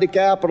inside the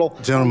Capitol.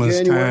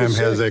 Gentleman's time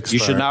has expired. You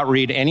should not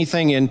read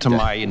anything into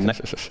my...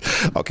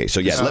 Okay,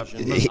 so yes,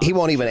 he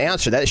won't even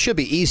answer that. It should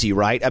be easy,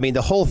 right? I mean,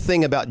 the whole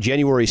thing about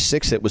January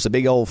 6th, it was a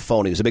big old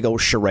phony. It was a big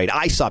old charade.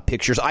 I saw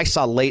pictures. I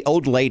saw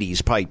old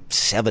ladies, probably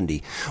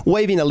 70,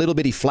 waving a little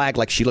bitty flag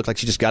like she looked like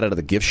she just got out of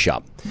the gift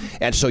shop.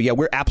 And so, yeah,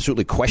 we're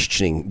absolutely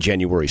questioning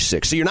January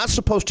 6th. So you're not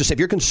supposed to say, if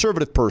you're a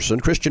conservative person,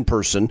 Christian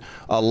person,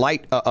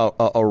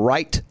 a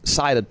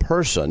right-sided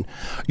person,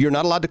 you're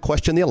not allowed to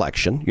question the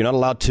election. You're not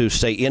allowed to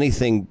say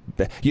anything.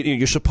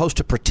 You're supposed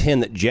to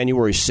pretend that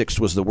January 6th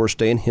was the worst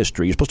day in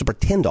history. You're supposed to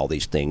pretend all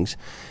these things,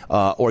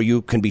 or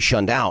you can be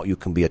shunned out. You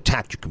can be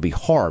attacked. You can be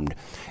harmed.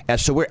 And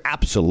so we're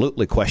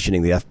absolutely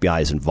questioning the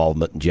FBI's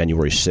involvement in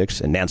January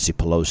 6th and Nancy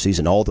Pelosi's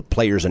and all the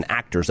players and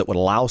actors that would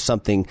allow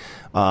something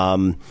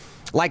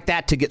like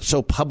that to get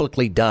so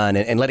publicly done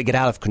and let it get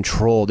out of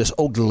control. This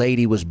old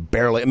lady was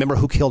barely. Remember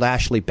who killed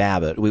Ashley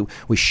Babbitt?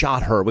 We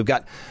shot her. We've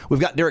got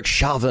Derek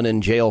Chauvin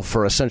in jail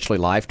for essentially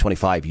life,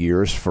 25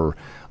 years for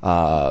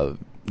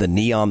the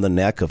knee on the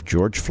neck of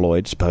George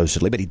Floyd,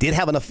 supposedly. But he did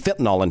have enough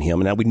fentanyl in him,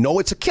 and now we know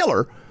it's a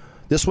killer.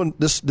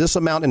 This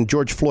amount in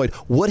George Floyd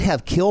would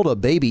have killed a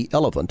baby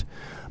elephant.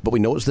 But we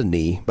know it's the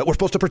knee. But we're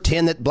supposed to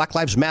pretend that Black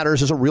Lives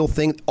Matters is a real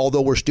thing,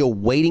 although we're still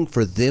waiting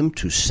for them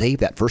to save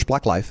that first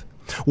black life.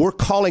 We're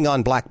calling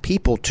on black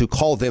people to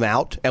call them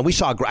out. And I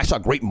saw a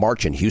great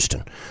march in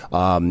Houston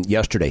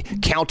yesterday,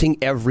 counting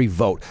every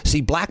vote.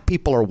 See, black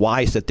people are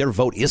wise that their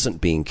vote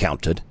isn't being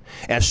counted.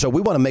 And so we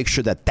want to make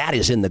sure that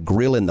is in the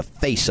grill, in the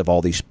face of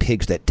all these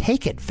pigs that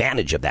take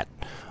advantage of that.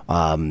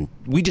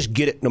 We just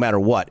get it no matter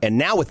what. And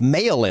now with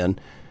mail-in,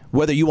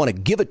 whether you want to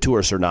give it to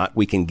us or not,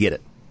 we can get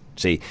it.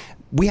 See,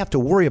 we have to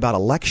worry about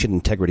election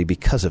integrity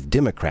because of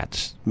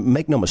Democrats.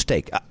 Make no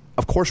mistake.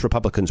 Of course,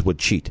 Republicans would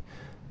cheat.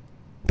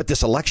 But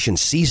this election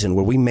season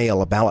where we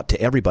mail a ballot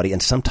to everybody,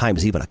 and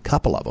sometimes even a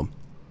couple of them,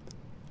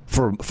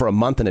 for a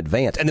month in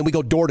advance, and then we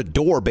go door to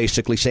door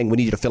basically saying we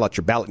need you to fill out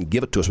your ballot and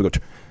give it to us. We go,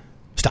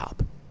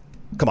 stop.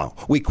 Come on.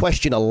 We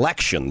question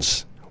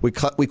elections. We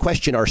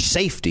question our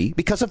safety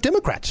because of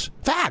Democrats.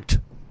 Fact.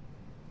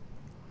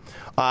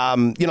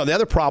 The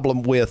other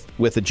problem with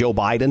the Joe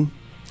Biden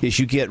is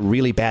you get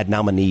really bad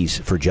nominees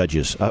for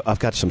judges. I've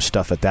got some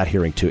stuff at that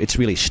hearing, too. It's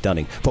really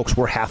stunning. Folks,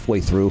 we're halfway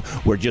through.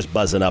 We're just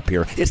buzzing up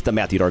here. It's the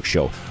Matthew Dark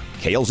Show.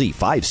 KLZ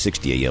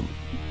 560 AM.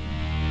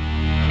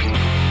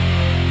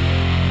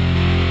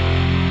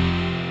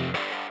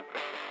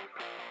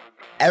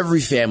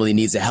 Every family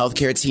needs a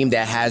healthcare team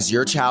that has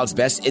your child's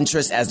best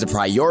interest as the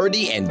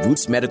priority, and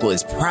Roots Medical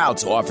is proud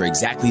to offer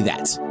exactly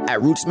that.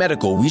 At Roots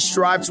Medical, we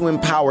strive to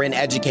empower and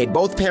educate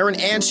both parent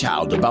and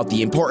child about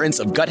the importance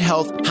of gut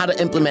health, how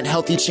to implement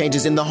healthy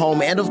changes in the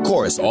home, and of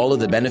course, all of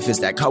the benefits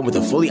that come with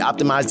a fully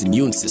optimized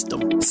immune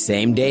system.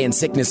 Same day and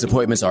sickness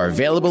appointments are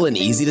available and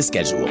easy to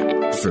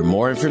schedule. For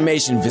more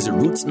information, visit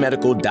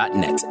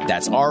rootsmedical.net.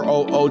 That's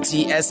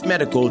ROOTS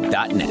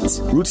medical.net.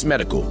 Roots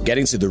Medical,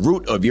 getting to the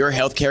root of your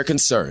healthcare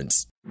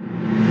concerns.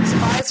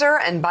 Pfizer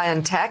and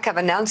BioNTech have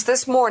announced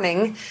this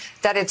morning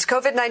that its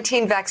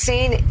COVID-19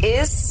 vaccine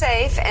is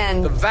safe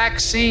and... The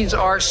vaccines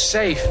are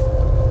safe.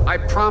 I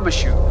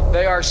promise you,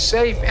 they are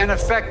safe and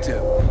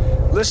effective.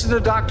 Listen to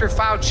Dr.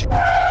 Fauci.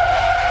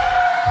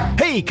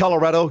 Hey,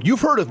 Colorado,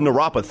 you've heard of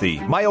neuropathy,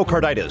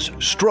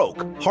 myocarditis,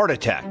 stroke, heart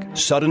attack,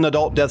 sudden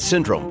adult death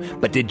syndrome.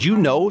 But did you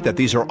know that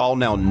these are all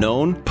now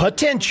known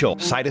potential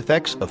side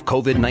effects of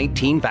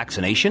COVID-19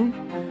 vaccination?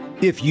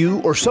 If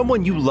you or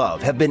someone you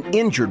love have been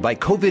injured by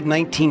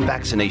COVID-19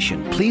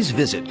 vaccination, please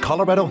visit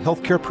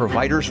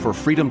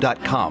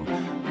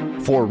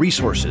ColoradoHealthCareProvidersForFreedom.com. For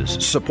resources,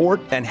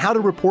 support, and how to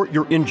report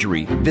your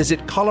injury,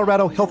 visit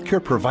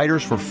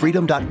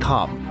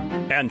ColoradoHealthCareProvidersForFreedom.com.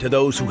 And to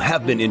those who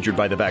have been injured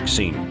by the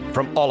vaccine,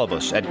 from all of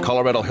us at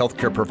Colorado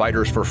Healthcare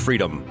Providers for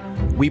Freedom,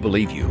 we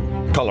believe you.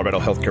 Colorado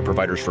Healthcare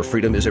Providers for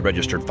Freedom is a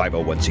registered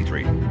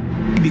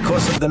 501c3.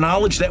 Because of the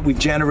knowledge that we've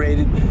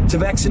generated to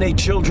vaccinate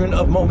children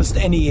of almost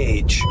any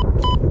age.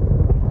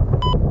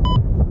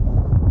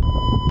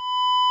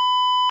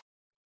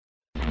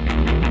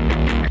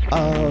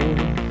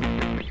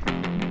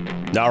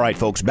 All right,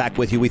 folks, back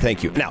with you. We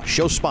thank you. Now,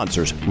 show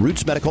sponsors,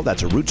 Roots Medical.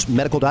 That's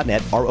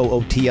rootsmedical.net,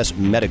 ROOTS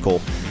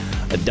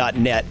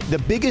medical.net. The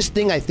biggest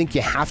thing I think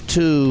you have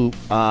to,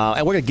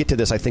 and we're going to get to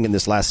this, I think, in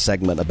this last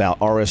segment about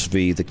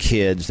RSV, the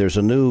kids. There's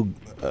a new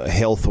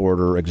health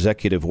order,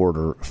 executive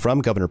order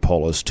from Governor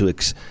Polis to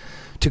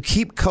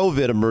keep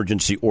COVID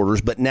emergency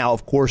orders, but now,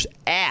 of course,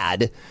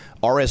 add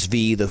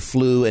RSV, the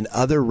flu, and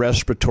other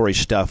respiratory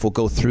stuff. We'll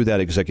go through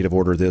that executive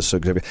order.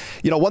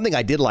 One thing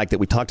I did like that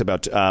we talked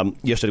about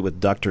yesterday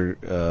with Dr.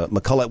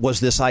 McCullough was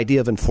this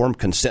idea of informed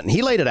consent. And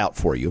he laid it out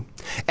for you.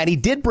 And he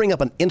did bring up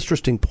an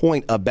interesting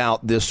point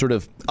about this sort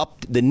of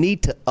the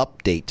need to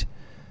update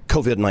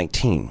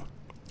COVID-19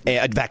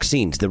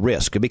 vaccines, the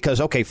risk.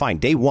 Because, okay, fine,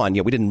 day one,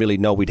 we didn't really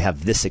know we'd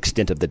have this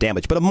extent of the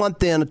damage. But a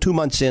month in, 2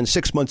 months in,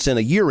 6 months in,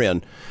 a year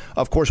in,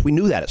 of course, we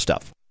knew that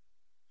stuff.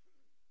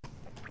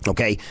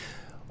 Okay.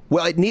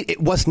 Well, it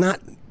was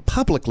not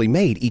publicly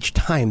made each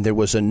time there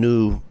was a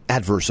new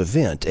adverse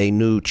event, a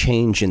new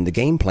change in the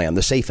game plan,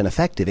 the safe and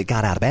effective. It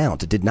got out of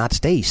bounds. It did not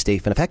stay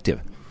safe and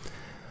effective.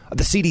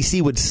 The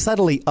CDC would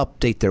subtly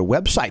update their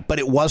website, but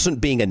it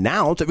wasn't being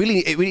announced. It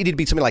really needed to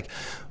be something like,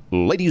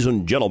 ladies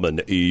and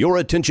gentlemen, your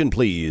attention,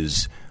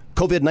 please.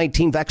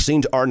 COVID-19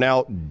 vaccines are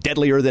now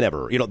deadlier than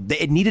ever.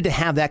 It needed to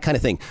have that kind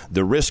of thing.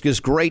 The risk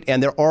is great,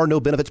 and there are no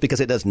benefits because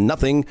it does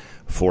nothing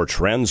for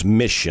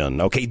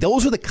transmission. Okay,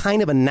 those are the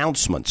kind of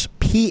announcements.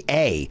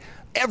 PA,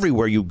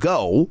 everywhere you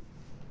go,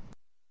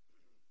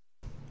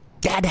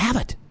 you had to have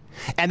it.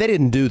 And they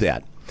didn't do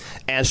that.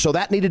 And so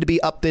that needed to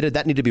be updated.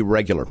 That needed to be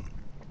regular.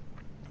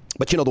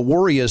 But, the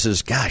worry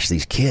is gosh,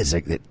 these kids,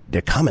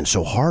 they're coming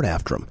so hard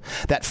after them.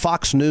 That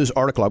Fox News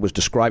article I was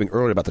describing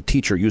earlier about the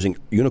teacher using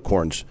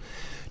unicorns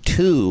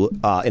to,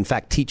 in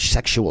fact, teach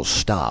sexual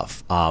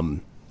stuff.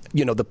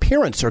 The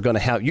parents are going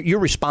to have, you're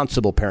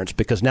responsible parents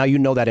because now you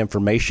know that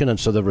information. And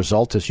so the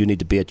result is you need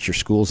to be at your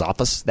school's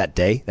office that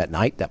day, that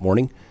night, that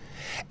morning.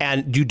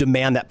 And you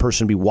demand that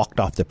person be walked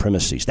off the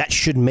premises. That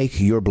should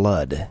make your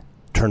blood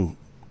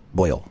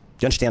boil.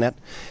 Do you understand that?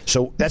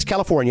 So that's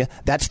California.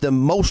 That's the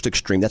most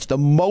extreme. That's the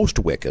most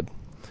wicked.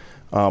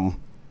 But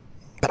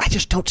I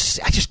just don't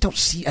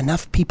see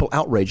enough people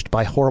outraged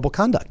by horrible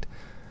conduct.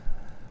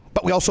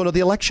 But we also know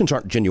the elections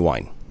aren't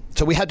genuine.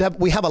 So we have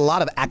a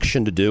lot of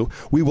action to do.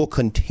 We will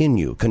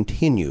continue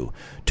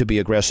to be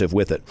aggressive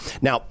with it.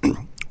 Now,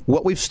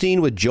 what we've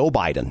seen with Joe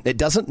Biden, it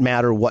doesn't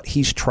matter what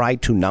he's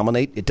tried to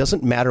nominate. It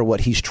doesn't matter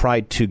what he's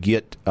tried to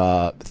get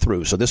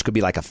through. So this could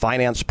be like a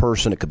finance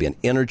person. It could be an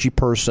energy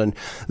person.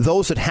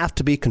 Those that have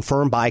to be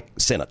confirmed by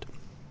Senate,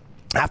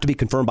 have to be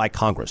confirmed by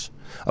Congress.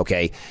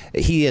 Okay,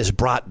 he has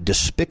brought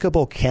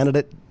despicable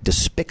candidate,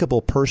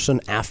 despicable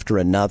person after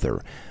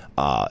another.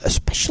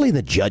 Especially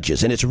the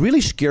judges. And it's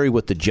really scary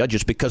with the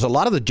judges because a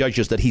lot of the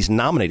judges that he's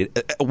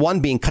nominated,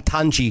 one being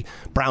Ketanji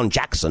Brown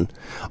Jackson,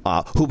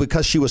 who,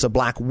 because she was a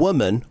black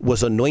woman,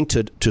 was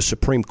anointed to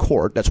Supreme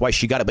Court. That's why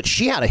she got it. But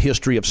she had a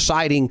history of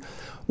siding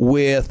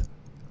with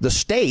the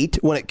state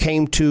when it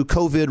came to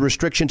COVID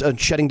restrictions and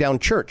shutting down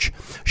church,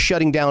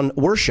 shutting down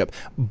worship.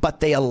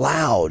 But they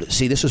allowed,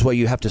 see, this is where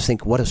you have to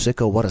think, what a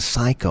sicko, what a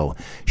psycho.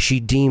 She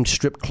deemed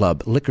strip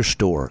club, liquor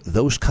store,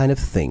 those kind of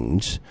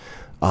things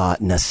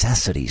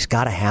necessities.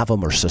 Got to have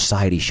them or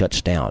society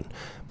shuts down.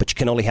 But you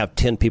can only have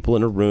 10 people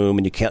in a room,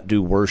 and you can't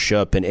do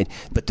worship.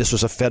 But this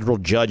was a federal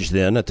judge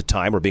then at the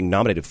time, or being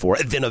nominated for,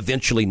 and then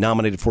eventually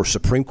nominated for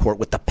Supreme Court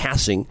with the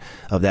passing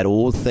of that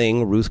old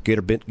thing, Ruth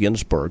Bader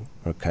Ginsburg.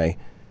 Okay.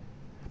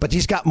 But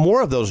he's got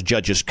more of those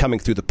judges coming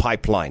through the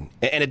pipeline.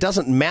 And it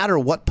doesn't matter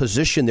what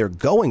position they're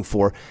going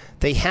for.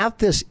 They have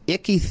this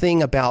icky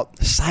thing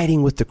about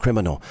siding with the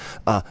criminal.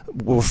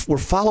 We're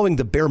following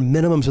the bare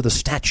minimums of the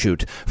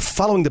statute,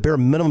 following the bare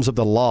minimums of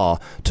the law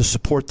to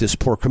support this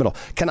poor criminal.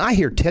 Can I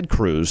hear Ted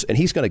Cruz? And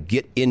he's going to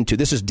get into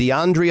this. Is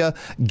DeAndrea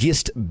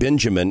Gist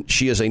Benjamin.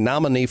 She is a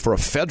nominee for a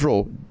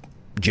federal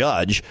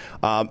judge,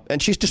 and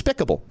she's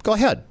despicable. Go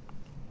ahead.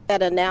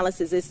 That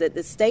analysis is that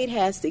the state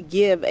has to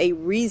give a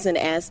reason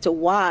as to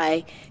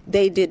why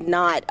they did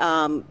not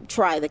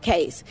try the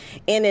case.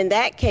 And in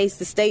that case,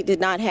 the state did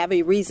not have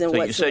a reason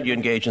whatsoever. You said you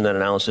engaged in that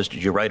analysis.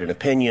 Did you write an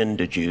opinion?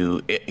 Did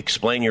you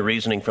explain your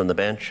reasoning from the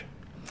bench?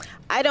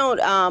 I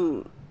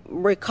don't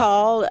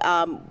recall.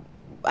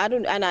 I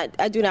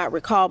do not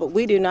recall, but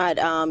we do not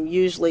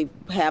usually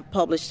have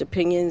published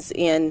opinions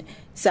in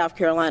South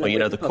Carolina.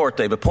 Well, the court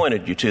they've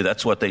appointed you to,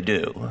 that's what they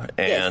do.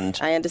 And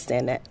yes, I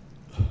understand that.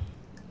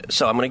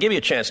 So I'm going to give you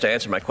a chance to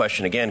answer my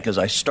question again, because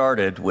I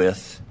started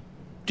with,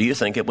 do you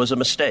think it was a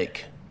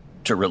mistake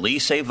to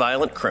release a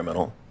violent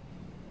criminal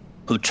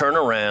who turned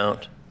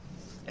around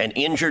and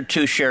injured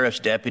 2 sheriff's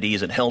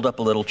deputies and held up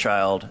a little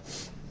child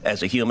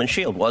as a human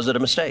shield? Was it a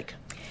mistake?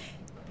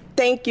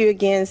 Thank you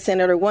again,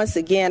 Senator. Once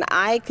again,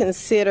 I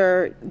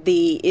consider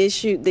the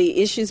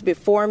issues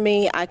before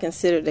me. I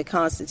consider the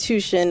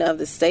Constitution of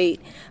the state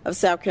of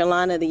South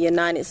Carolina, the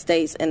United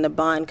States, and the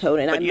bond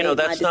code. And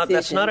but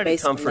that's not any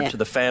comfort to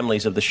the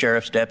families of the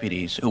sheriff's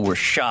deputies who were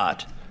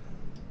shot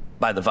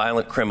by the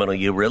violent criminal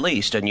you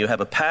released. And you have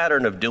a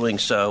pattern of doing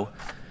so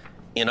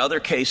in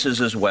other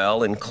cases as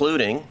well,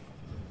 including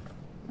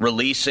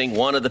releasing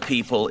one of the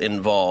people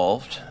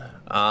involved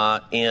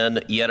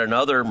in yet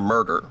another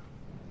murder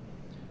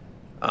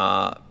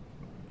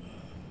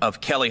of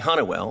Kelly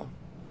Honeywell,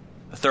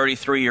 a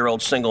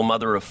 33-year-old single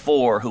mother of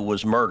 4 who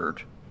was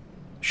murdered,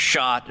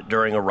 shot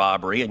during a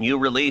robbery, and you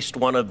released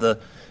one of the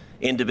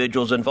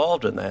individuals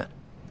involved in that.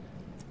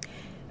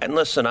 And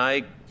listen,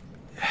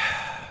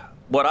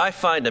 what I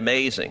find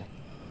amazing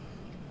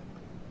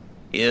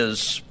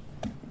is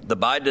the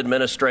Biden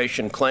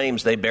administration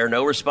claims they bear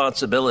no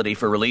responsibility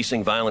for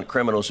releasing violent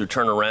criminals who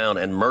turn around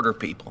and murder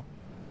people.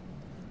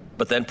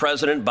 But then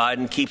President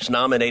Biden keeps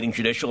nominating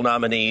judicial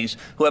nominees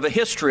who have a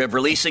history of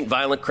releasing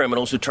violent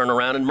criminals who turn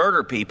around and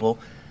murder people.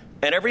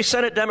 And every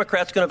Senate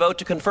Democrat's going to vote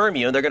to confirm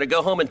you, and they're going to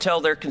go home and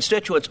tell their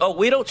constituents, oh,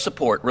 we don't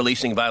support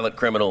releasing violent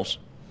criminals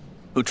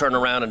who turn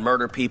around and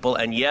murder people,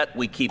 and yet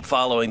we keep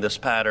following this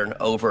pattern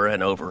over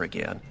and over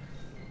again.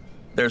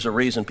 There's a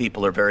reason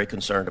people are very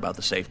concerned about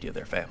the safety of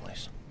their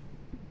families.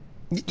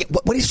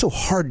 What is so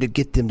hard to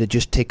get them to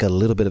just take a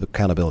little bit of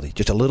accountability?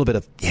 Just a little bit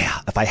of,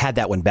 if I had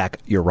that one back,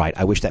 you're right.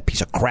 I wish that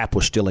piece of crap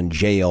was still in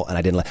jail and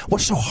I didn't let.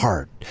 What's so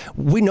hard?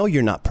 We know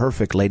you're not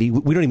perfect, lady.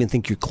 We don't even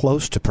think you're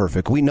close to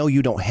perfect. We know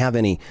you don't have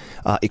any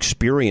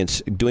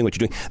experience doing what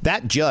you're doing.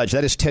 That judge,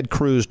 that is Ted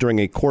Cruz during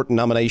a court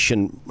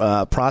nomination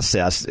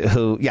process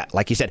who,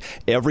 like you said,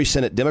 every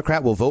Senate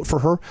Democrat will vote for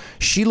her.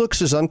 She looks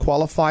as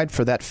unqualified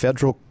for that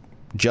federal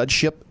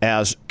judgeship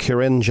as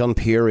Karine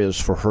Jean-Pierre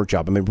is for her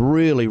job. I mean,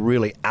 really,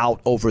 really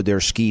out over their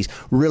skis,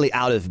 really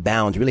out of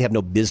bounds, really have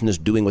no business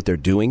doing what they're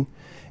doing.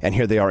 And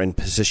here they are in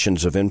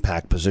positions of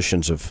impact,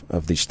 positions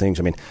of these things.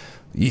 I mean,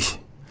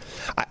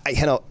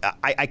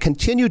 I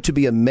continue to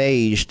be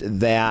amazed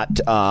that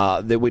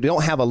we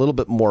don't have a little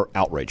bit more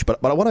outrage. But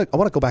I want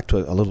to go back to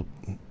a little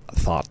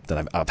thought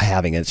that I'm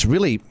having, and it's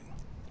right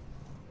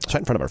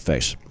in front of our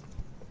face.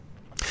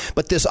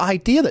 But this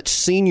idea that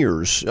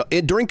seniors,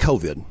 during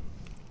COVID,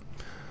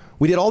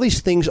 we did all these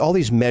things, all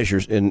these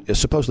measures,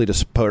 supposedly to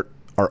support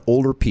our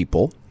older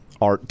people,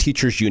 our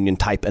teachers union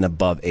type and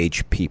above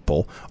age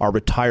people, our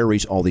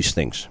retirees, all these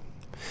things.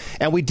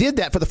 And we did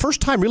that for the first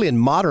time really in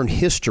modern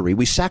history.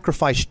 We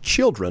sacrificed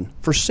children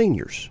for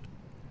seniors.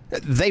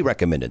 They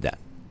recommended that.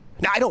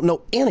 Now, I don't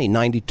know any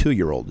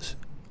 92-year-olds.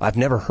 I've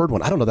never heard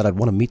one. I don't know that I'd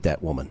want to meet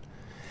that woman.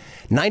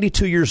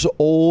 92 years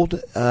old,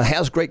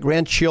 has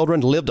great-grandchildren,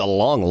 lived a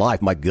long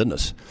life, my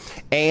goodness,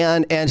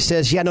 and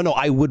says, no,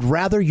 I would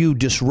rather you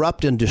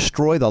disrupt and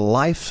destroy the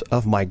life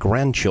of my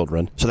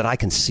grandchildren so that I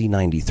can see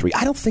 93.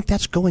 I don't think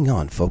that's going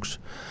on, folks,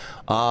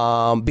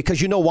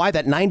 because you know why?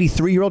 That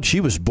 93-year-old, she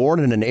was born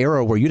in an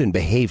era where you didn't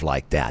behave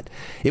like that.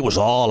 It was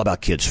all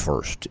about kids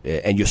first,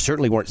 and you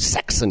certainly weren't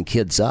sexing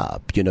kids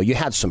up. You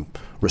had some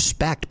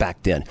respect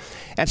back then,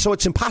 and so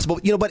it's impossible.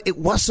 But it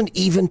wasn't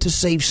even to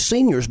save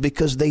seniors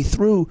because they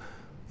threw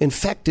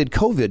infected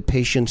COVID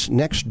patients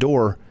next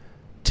door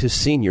to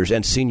seniors,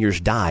 and seniors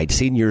died.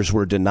 Seniors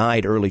were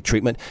denied early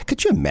treatment.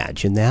 Could you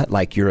imagine that?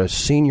 Like, you're a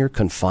senior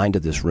confined to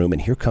this room,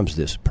 and here comes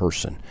this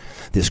person,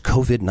 this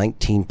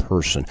COVID-19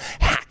 person,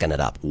 hacking it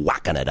up,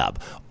 whacking it up,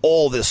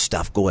 all this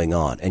stuff going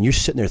on. And you're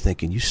sitting there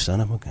thinking, you son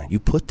of a gun, you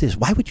put this,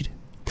 why would you do?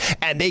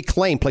 And they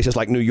claim, places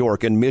like New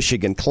York and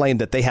Michigan claim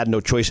that they had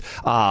no choice.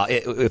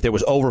 If there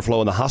was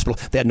overflow in the hospital,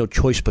 they had no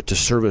choice but to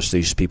service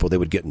these people. They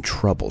would get in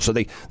trouble. So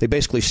they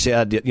basically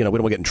said, we don't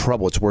want to get in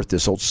trouble. It's worth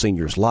this old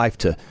senior's life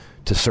to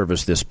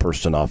service this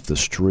person off the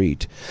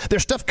street.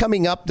 There's stuff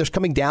coming up. There's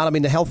coming down. I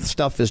mean, the health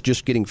stuff is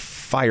just getting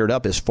fired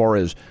up as far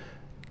as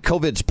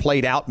COVID's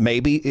played out,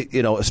 maybe,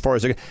 as far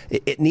as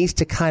it needs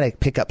to kind of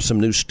pick up some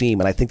new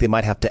steam. And I think they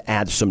might have to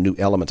add some new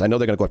elements. I know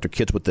they're going to go after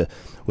kids with the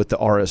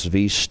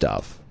RSV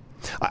stuff.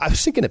 I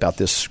was thinking about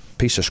this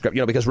piece of script,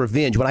 because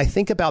revenge, when I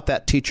think about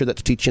that teacher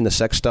that's teaching the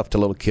sex stuff to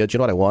little kids, you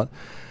know what I want?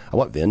 I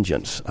want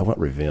vengeance. I want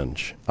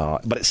revenge.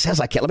 But it says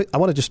I can't. I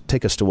want to just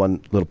take us to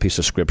one little piece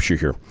of scripture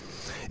here.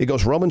 It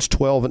goes, Romans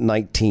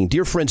 12:19.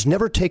 Dear friends,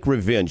 never take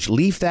revenge.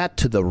 Leave that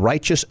to the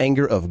righteous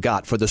anger of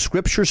God. For the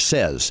scripture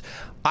says,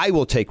 I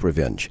will take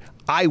revenge.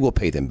 I will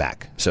pay them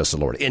back, says the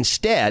Lord.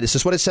 Instead, this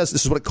is what it says.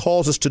 This is what it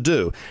calls us to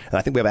do. And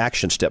I think we have an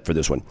action step for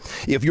this one.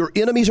 If your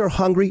enemies are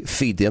hungry,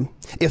 feed them.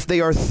 If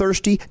they are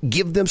thirsty,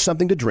 give them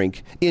something to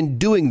drink. In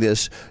doing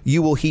this,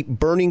 you will heap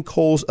burning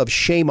coals of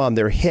shame on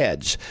their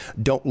heads.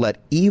 Don't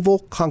let evil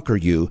conquer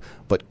you,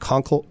 but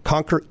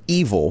conquer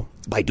evil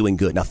by doing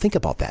good. Now, think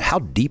about that. How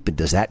deep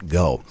does that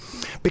go?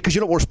 Because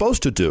what we're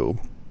supposed to do,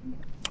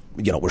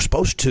 we're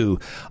supposed to,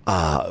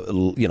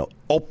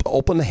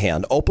 open the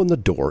hand, open the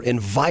door,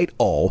 invite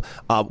all.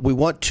 We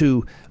want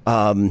to,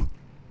 I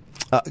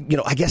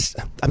guess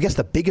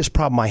the biggest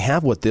problem I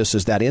have with this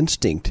is that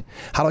instinct.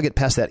 How do I get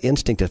past that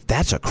instinct? If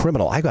that's a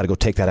criminal, I got to go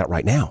take that out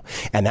right now.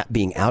 And that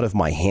being out of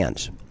my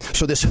hands.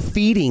 So this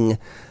feeding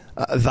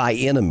thy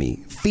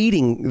enemy,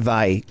 feeding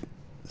thy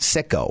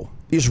sicko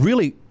is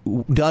really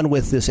done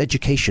with this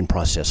education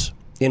process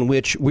in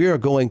which we are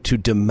going to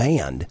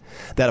demand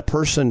that a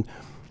person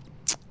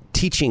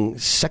teaching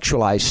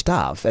sexualized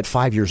stuff at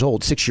 5 years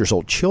old, 6 years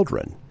old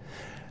children,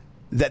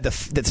 that the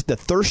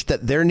thirst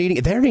that they're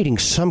needing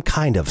some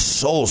kind of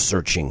soul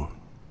searching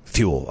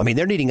fuel. I mean,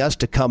 they're needing us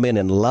to come in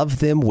and love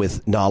them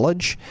with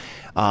knowledge,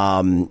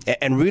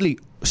 and really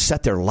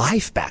set their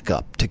life back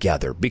up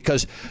together,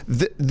 because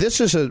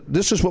this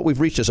is what we've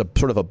reached as a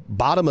sort of a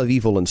bottom of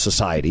evil in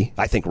society,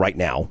 I think, right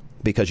now.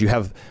 Because you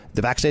have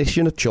the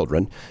vaccination of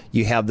children,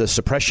 you have the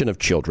suppression of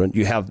children,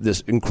 you have this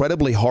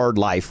incredibly hard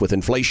life with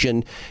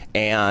inflation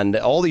and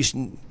all these,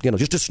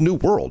 just this new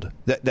world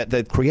that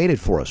they've created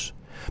for us.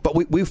 But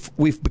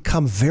we've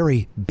become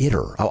very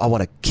bitter. I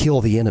want to kill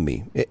the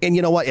enemy. And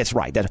you know what? It's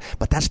right.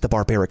 But that's the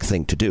barbaric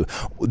thing to do.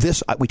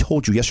 This, we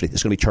told you yesterday,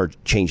 this is going to be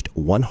changed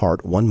one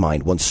heart, one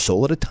mind, one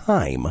soul at a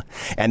time.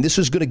 And this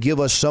is going to give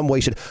us some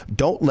ways to,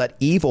 don't let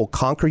evil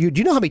conquer you. Do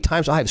you know how many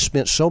times I have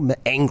spent so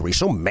angry,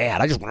 so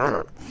mad?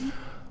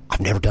 I've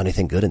never done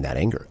anything good in that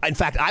anger. In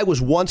fact, I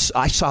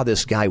saw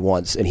this guy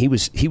once, and he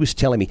was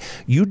telling me,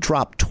 you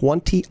dropped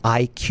 20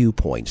 IQ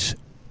points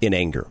in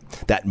anger.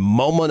 That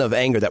moment of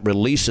anger that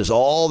releases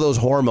all those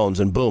hormones,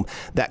 and boom,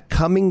 that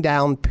coming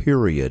down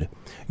period,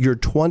 you're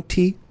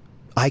 20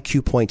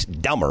 IQ points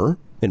dumber,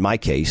 in my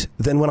case,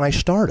 than when I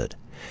started.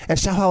 And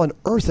so how on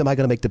earth am I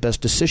going to make the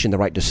best decision, the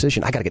right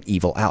decision? I got to get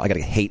evil out. I got to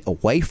get hate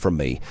away from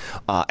me.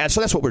 And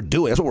so that's what we're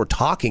doing. That's what we're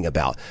talking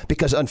about.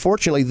 Because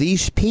unfortunately,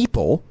 these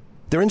people,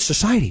 they're in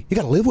society. You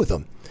got to live with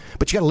them.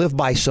 But you got to live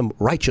by some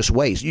righteous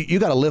ways. You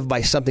got to live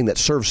by something that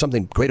serves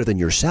something greater than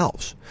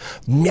yourselves.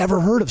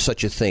 Never heard of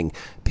such a thing,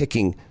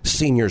 picking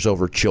seniors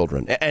over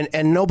children.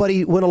 And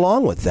nobody went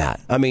along with that.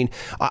 I mean,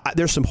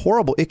 there's some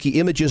horrible, icky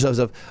images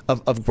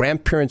of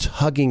grandparents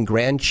hugging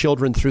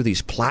grandchildren through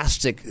these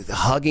plastic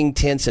hugging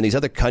tents in these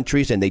other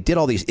countries. And they did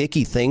all these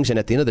icky things. And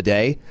at the end of the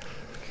day,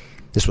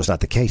 this was not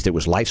the case. There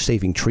was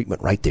life-saving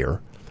treatment right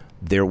there.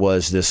 There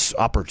was this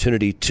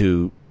opportunity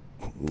to,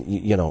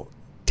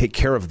 take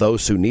care of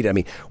those who need it. I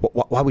mean,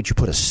 why would you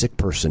put a sick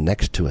person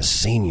next to a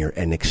senior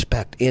and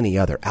expect any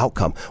other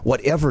outcome?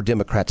 Whatever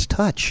Democrats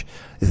touch,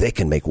 they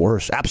can make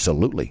worse.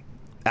 Absolutely.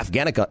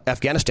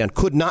 Afghanistan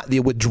could not, the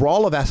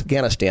withdrawal of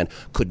Afghanistan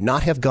could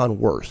not have gone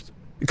worse.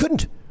 You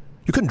couldn't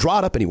draw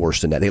it up any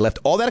worse than that. They left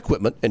all that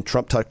equipment, and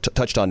Trump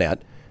touched on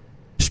that,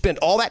 spent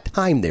all that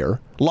time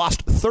there,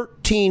 lost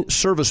 13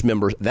 service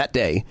members that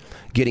day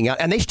getting out,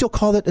 and they still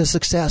call it a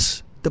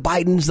success. The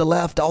Bidens, the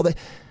left, all that.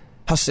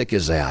 How sick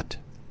is that?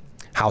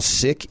 How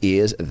sick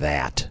is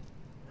that?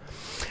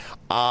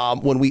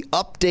 When we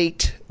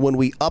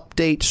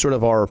update sort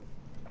of our,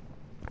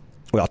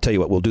 well, I'll tell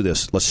you what, we'll do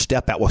this. Let's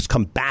step out. Let's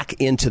come back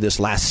into this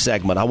last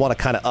segment. I want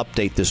to kind of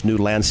update this new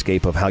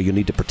landscape of how you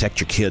need to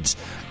protect your kids.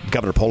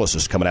 Governor Polis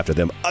is coming after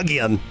them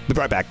again. We'll be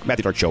right back.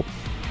 Matthew Dark Show.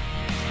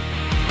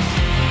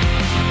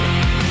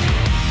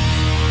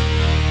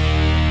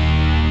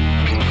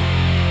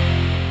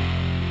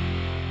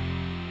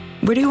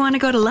 Where do you want to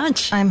go to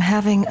lunch? I'm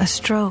having a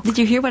stroke. Did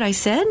you hear what I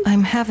said?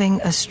 I'm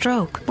having a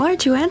stroke. Why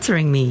aren't you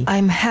answering me?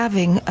 I'm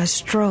having a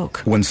stroke.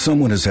 When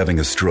someone is having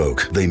a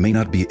stroke, they may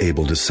not be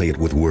able to say it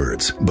with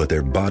words, but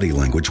their body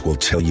language will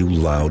tell you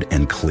loud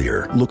and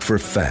clear. Look for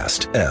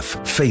FAST.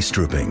 F, face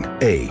drooping.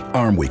 A,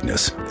 arm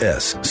weakness.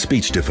 S,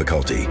 speech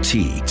difficulty.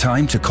 T,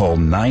 time to call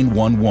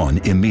 911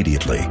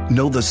 immediately.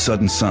 Know the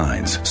sudden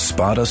signs.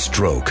 Spot a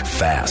stroke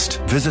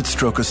fast. Visit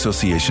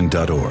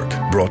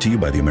strokeassociation.org. Brought to you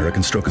by the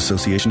American Stroke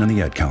Association and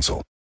the Ad Council.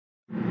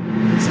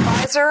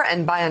 Pfizer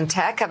and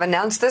BioNTech have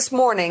announced this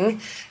morning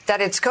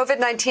that its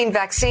COVID-19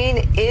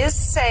 vaccine is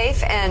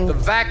safe and... The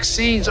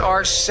vaccines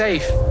are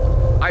safe.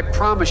 I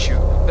promise you,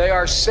 they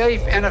are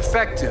safe and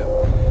effective.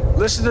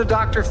 Listen to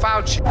Dr.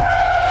 Fauci.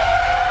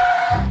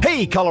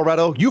 Hey,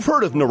 Colorado, you've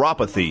heard of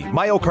neuropathy,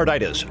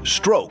 myocarditis,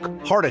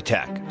 stroke, heart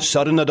attack,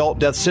 sudden adult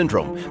death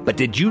syndrome. But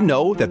did you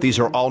know that these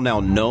are all now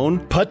known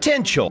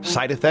potential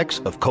side effects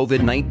of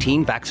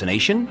COVID-19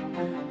 vaccination?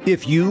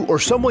 If you or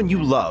someone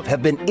you love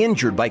have been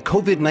injured by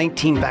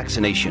COVID-19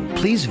 vaccination,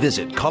 please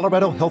visit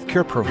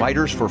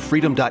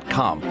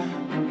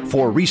ColoradoHealthcareProvidersForFreedom.com.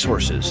 For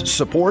resources,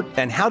 support,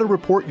 and how to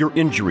report your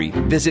injury,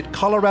 visit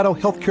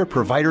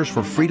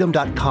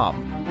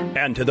ColoradoHealthcareProvidersForFreedom.com.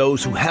 And to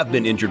those who have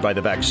been injured by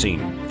the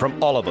vaccine,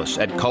 from all of us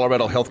at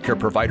Colorado Healthcare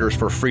Providers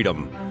for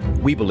Freedom,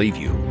 we believe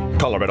you.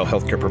 Colorado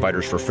Healthcare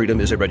Providers for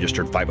Freedom is a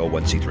registered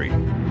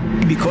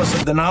 501c3. Because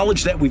of the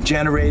knowledge that we've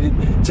generated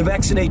to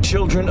vaccinate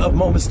children of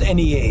almost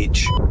any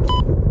age.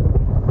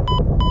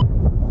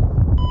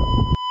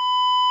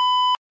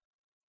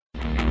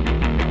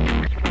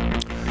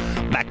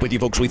 Back with you,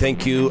 folks. We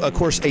thank you. Of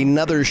course,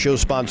 another show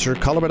sponsor,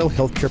 Colorado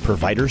Healthcare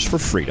Providers for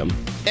Freedom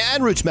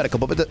and Roots Medical.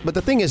 But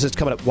the thing is, it's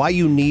coming up, why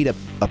you need a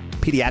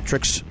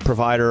pediatrics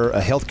provider,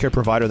 a healthcare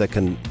provider that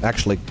can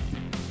actually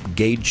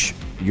gauge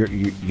your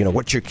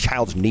what your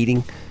child's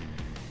needing.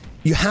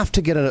 You have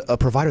to get a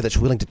provider that's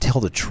willing to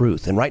tell the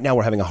truth. And right now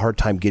we're having a hard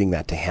time getting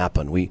that to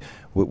happen. We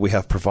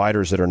have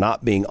providers that are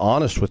not being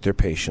honest with their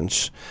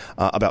patients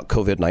about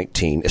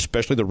COVID-19,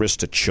 especially the risk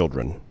to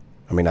children.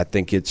 I mean, I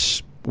think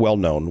it's well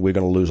known we're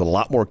going to lose a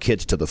lot more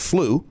kids to the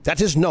flu,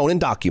 that is known and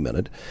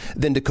documented,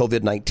 than to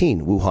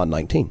COVID-19, Wuhan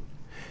 19.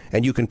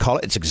 And you can call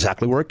it, it's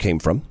exactly where it came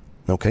from,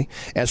 okay?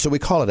 And so we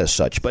call it as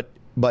such.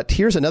 But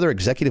here's another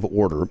executive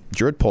order.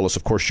 Jared Polis,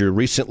 of course, your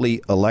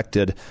recently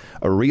re-elected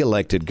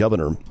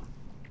governor.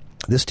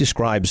 This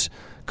describes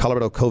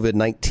Colorado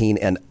COVID-19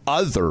 and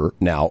other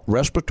now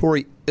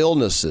respiratory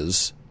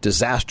illnesses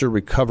disaster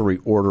recovery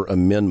order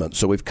amendment.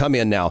 So we've come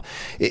in now.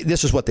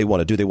 This is what they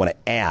want to do. They want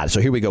to add.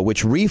 So here we go,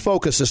 which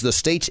refocuses the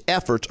state's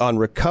efforts on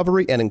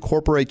recovery and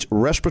incorporates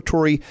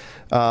respiratory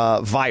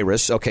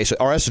virus. Okay, so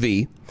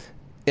RSV,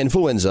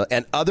 influenza,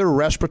 and other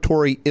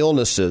respiratory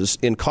illnesses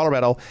in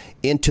Colorado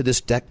into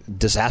this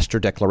disaster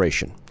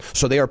declaration.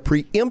 So they are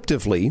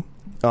preemptively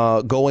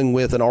going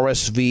with an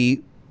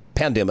RSV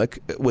pandemic,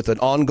 with an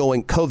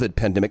ongoing COVID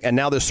pandemic, and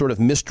now this sort of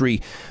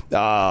mystery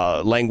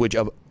language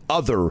of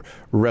other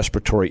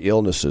respiratory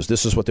illnesses.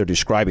 This is what they're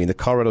describing. The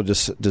Colorado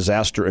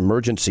Disaster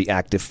Emergency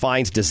Act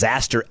defines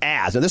disaster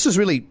as, and this is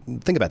really,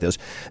 think about this,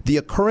 the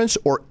occurrence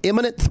or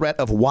imminent threat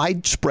of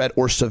widespread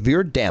or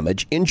severe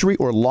damage, injury,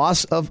 or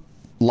loss of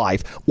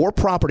life or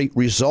property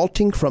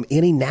resulting from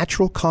any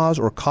natural cause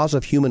or cause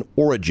of human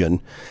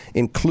origin,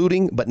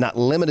 including but not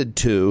limited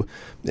to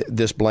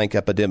this blank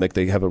epidemic.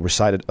 They have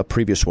recited a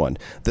previous one.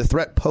 The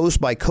threat posed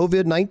by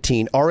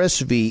COVID-19,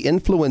 RSV,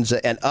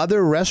 influenza, and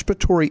other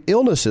respiratory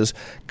illnesses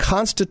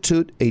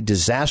constitute a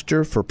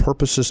disaster for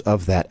purposes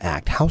of that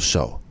act. How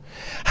so?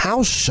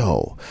 How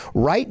so?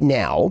 Right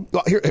now,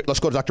 well, here, let's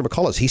go to Dr.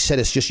 McCullough. He said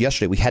it's just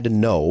yesterday. We had to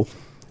know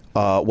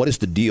what is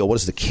the deal, what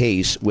is the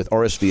case with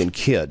RSV in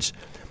kids.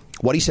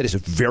 What he said is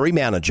very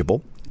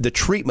manageable. The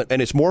treatment,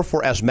 and it's more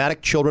for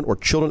asthmatic children or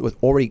children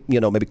with already,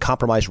 maybe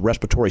compromised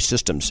respiratory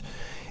systems.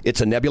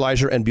 It's a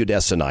nebulizer and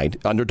budesonide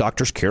under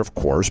doctor's care, of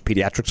course,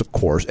 pediatrics, of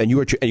course, and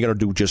you're going to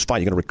do just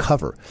fine. You're going to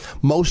recover.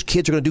 Most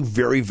kids are going to do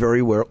very,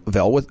 very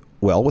well with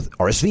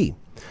RSV.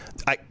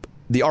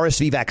 The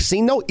RSV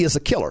vaccine, though, is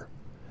a killer.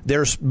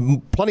 There's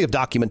plenty of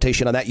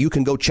documentation on that. You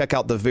can go check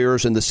out the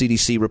VAERS and the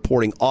CDC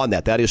reporting on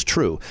that. That is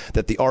true,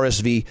 that the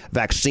RSV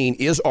vaccine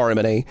is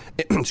mRNA,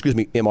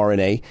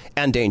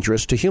 and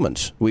dangerous to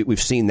humans.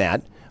 We've seen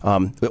that.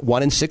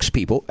 1 in 6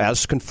 people,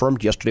 as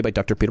confirmed yesterday by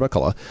Dr. Peter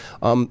McCullough,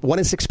 1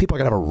 in 6 people are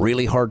going to have a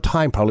really hard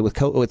time probably with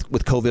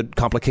COVID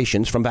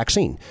complications from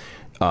vaccine.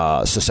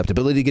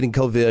 Susceptibility to getting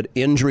COVID,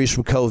 injuries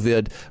from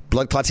COVID,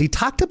 blood clots. He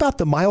talked about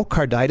the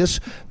myocarditis.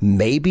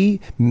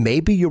 Maybe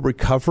you'll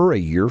recover a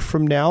year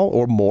from now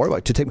or more.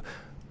 But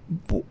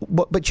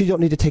you don't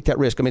need to take that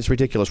risk. I mean, it's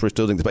ridiculous. We're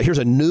still doing this. But here's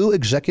a new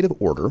executive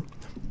order.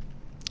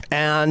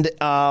 And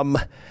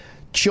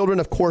children,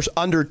 of course,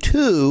 under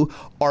 2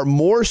 are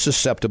more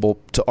susceptible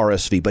to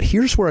RSV. But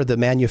here's where the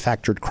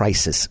manufactured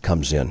crisis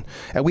comes in.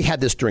 And we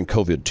had this during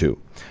COVID, too.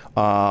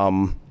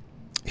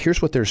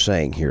 Here's what they're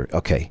saying here.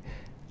 Okay.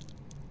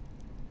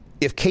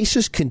 if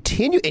cases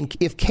continue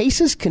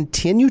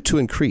to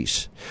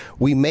increase,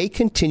 we may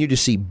continue to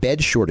see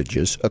bed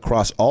shortages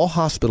across all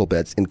hospital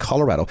beds in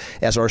Colorado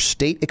as our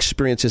state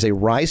experiences a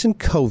rise in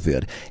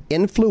COVID,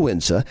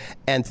 influenza,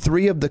 and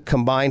 3 of the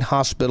combined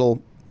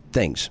hospital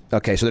things.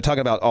 Okay, so they're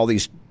talking about all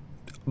these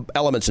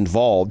elements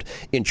involved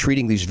in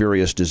treating these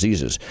various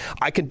diseases.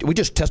 We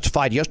just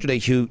testified yesterday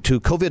to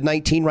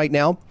COVID-19 right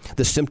now.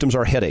 The symptoms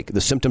are headache.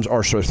 The symptoms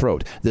are sore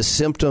throat. The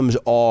symptoms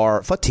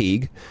are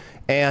fatigue.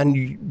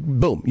 And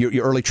boom,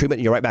 your early treatment,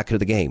 and you're right back into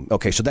the game.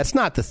 Okay, so that's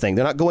not the thing.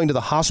 They're not going to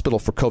the hospital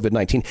for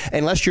COVID-19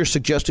 unless you're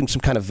suggesting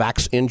some kind of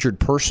vax-injured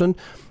person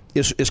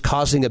is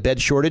causing a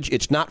bed shortage.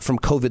 It's not from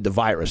COVID, the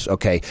virus,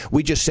 okay?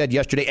 We just said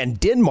yesterday, and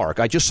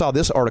Denmark, I just saw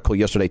this article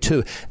yesterday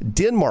too.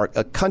 Denmark,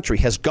 a country,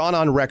 has gone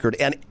on record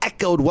and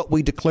echoed what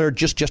we declared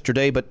just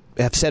yesterday, but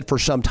have said for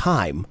some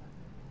time,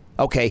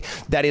 okay,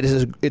 that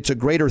it's a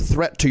greater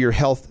threat to your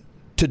health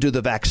to do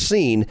the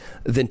vaccine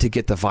than to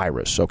get the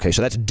virus. Okay,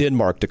 so that's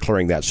Denmark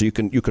declaring that. So you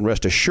can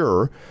rest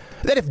assured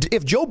that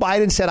if Joe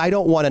Biden said, I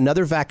don't want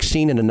another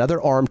vaccine in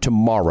another arm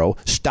tomorrow,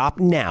 stop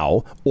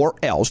now or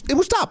else, it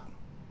would stop.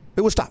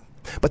 It would stop.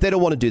 But they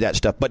don't want to do that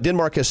stuff. But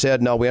Denmark has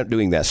said, no, we aren't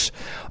doing this.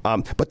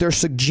 But they're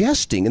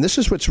suggesting, and this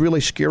is what's really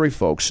scary,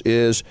 folks,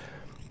 is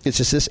it's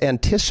just this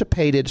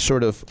anticipated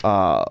sort of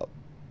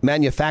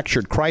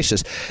manufactured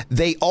crisis.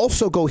 They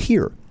also go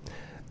here.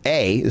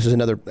 This is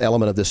another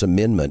element of this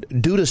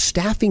amendment. Due to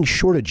staffing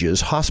shortages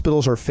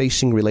hospitals are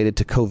facing related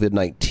to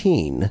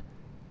COVID-19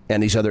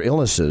 and these other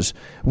illnesses,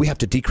 we have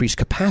to decrease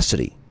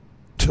capacity.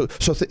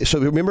 So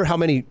remember how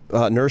many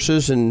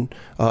nurses and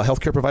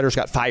healthcare providers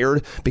got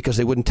fired because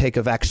they wouldn't take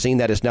a vaccine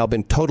that has now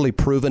been totally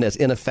proven as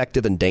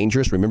ineffective and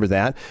dangerous? Remember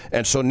that?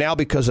 And so now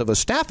because of a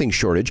staffing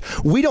shortage,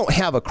 we don't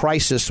have a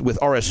crisis with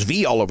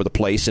RSV all over the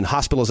place and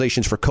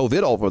hospitalizations for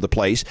COVID all over the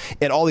place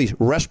and all these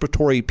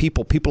respiratory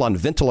people on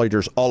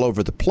ventilators all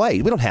over the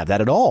place. We don't have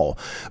that at all.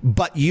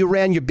 But you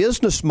ran your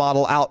business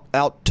model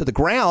out to the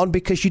ground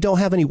because you don't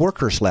have any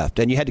workers left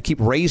and you had to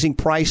keep raising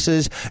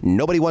prices.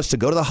 Nobody wants to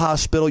go to the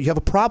hospital. You have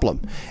a problem.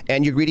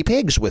 And you're greedy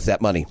pigs with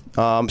that money.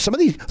 Some of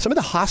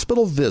the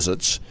hospital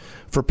visits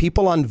for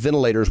people on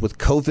ventilators with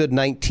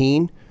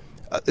COVID-19,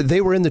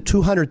 they were in the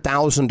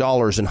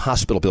 $200,000 in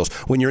hospital bills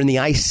when you're in the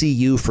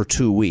ICU for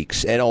 2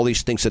 weeks and all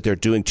these things that they're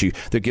doing to you.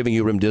 They're giving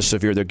you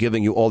remdesivir. They're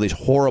giving you all these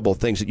horrible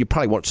things that you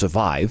probably won't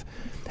survive.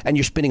 And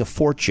you're spending a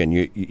fortune.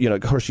 You know,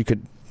 of course,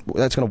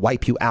 that's going to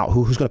wipe you out.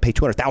 Who's going to pay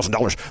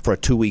 $200,000 for a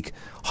 2-week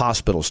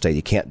hospital stay?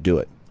 You can't do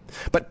it.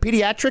 But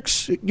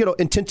pediatrics,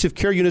 intensive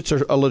care units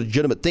are a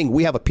legitimate thing.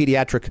 We have a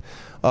pediatric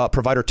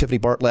provider, Tiffany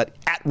Bartlett,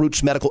 at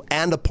Roots Medical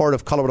and a part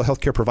of Colorado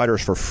Healthcare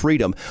Providers for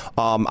Freedom.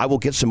 I will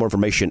get some more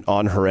information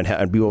on her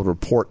and be able to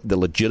report the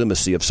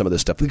legitimacy of some of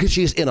this stuff because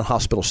she's in a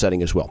hospital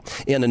setting as well,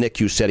 in a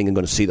NICU setting and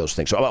going to see those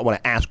things. So I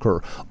want to ask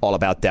her all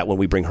about that when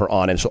we bring her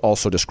on and so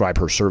also describe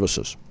her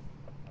services.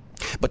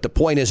 But the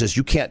point is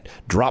you can't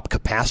drop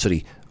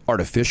capacity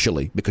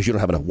artificially because you don't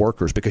have enough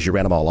workers, because you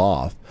ran them all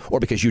off, or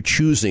because you're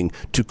choosing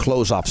to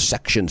close off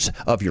sections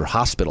of your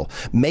hospital.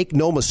 Make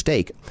no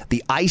mistake,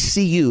 the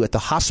ICU at the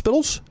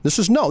hospitals, this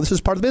is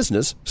part of the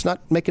business. It's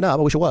not making up.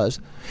 I wish it was.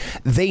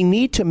 They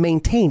need to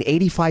maintain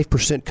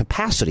 85%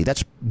 capacity.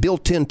 That's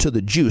built into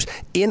the juice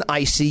in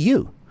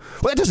ICU.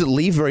 Well, that doesn't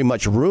leave very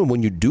much room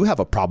when you do have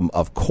a problem,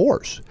 of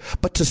course.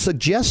 But to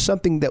suggest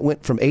something that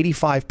went from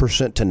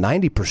 85% to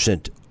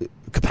 90%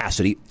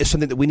 capacity is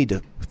something that we need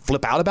to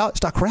flip out about.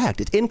 It's not correct.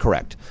 It's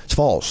incorrect. It's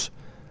false.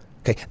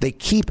 Okay. They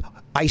keep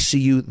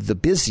ICU the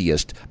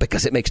busiest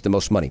because it makes the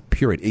most money,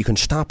 period. You can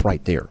stop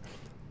right there.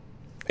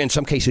 In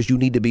some cases, you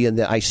need to be in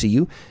the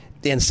ICU.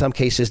 In some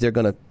cases, they're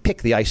going to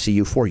pick the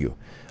ICU for you.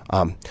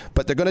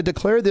 But they're going to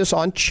declare this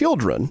on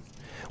children,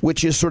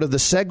 which is sort of the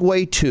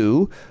segue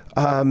to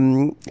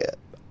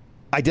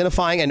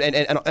identifying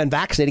and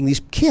vaccinating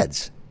these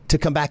kids to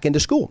come back into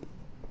school.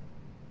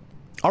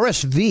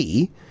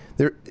 RSV,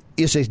 there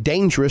is a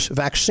dangerous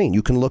vaccine.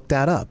 You can look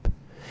that up.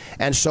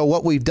 And so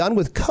what we've done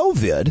with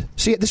COVID,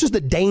 see, this is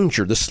the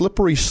danger, the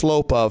slippery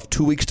slope of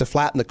 2 weeks to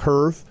flatten the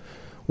curve,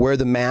 wear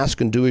the mask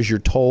and do as you're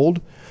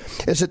told,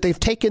 is that they've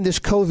taken this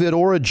COVID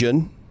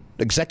origin,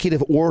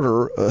 executive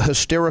order,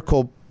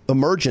 hysterical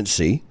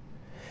emergency,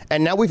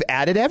 and now we've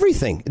added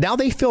everything. Now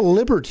they feel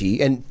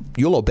liberty, and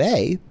you'll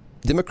obey,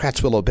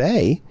 Democrats will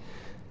obey,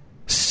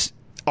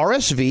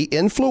 RSV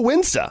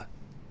influenza.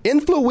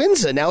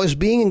 Influenza now is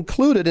being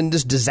included in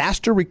this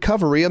disaster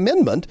recovery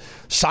amendment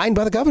signed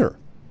by the governor.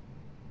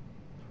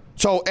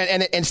 So,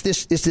 and it's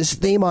this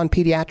theme on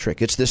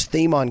pediatric. It's this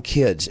theme on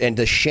kids and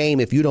the shame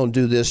if you don't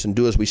do this and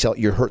do as we say,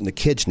 you're hurting the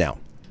kids now.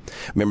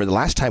 Remember the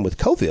last time with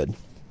COVID,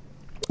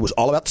 it was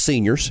all about the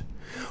seniors.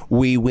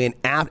 We went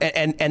out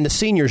and the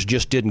seniors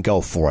just didn't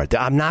go for it.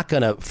 I'm not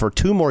going to, for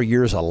 2 more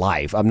years of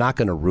life, I'm not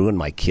going to ruin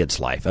my kid's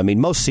life. I mean,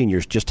 most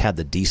seniors just had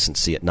the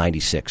decency at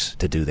 96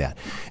 to do that.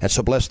 And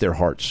so bless their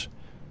hearts.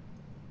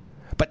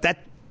 But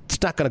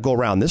that's not going to go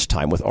around this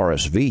time with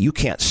RSV. You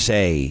can't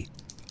say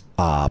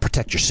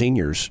protect your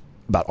seniors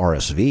about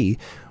RSV.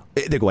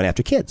 They're going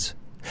after kids.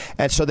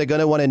 And so they're going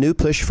to want a new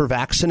push for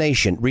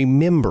vaccination.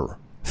 Remember,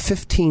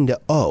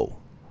 15-0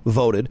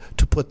 voted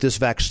to put this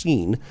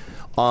vaccine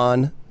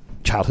on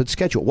childhood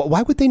schedule.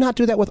 Why would they not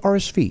do that with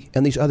RSV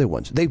and these other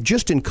ones? They've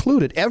just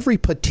included every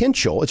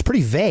potential, it's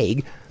pretty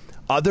vague,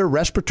 other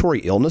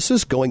respiratory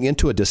illnesses going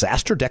into a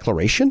disaster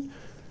declaration.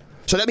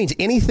 So that means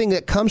anything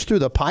that comes through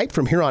the pipe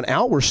from here on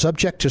out, we're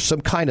subject to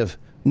some kind of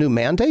new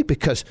mandate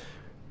because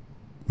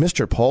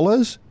Mr.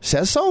 Polis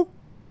says so?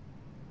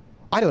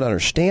 I don't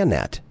understand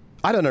that.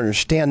 I don't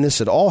understand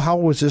this at all. How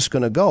was this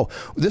going to go?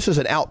 This is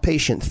an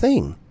outpatient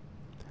thing.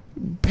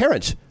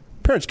 Parents,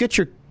 get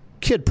your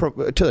kid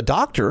to the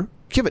doctor.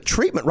 Give it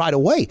treatment right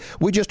away.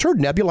 We just heard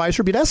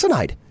nebulizer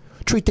budesonide.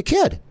 Treat the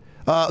kid.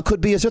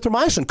 Could be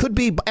azithromycin. Could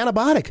be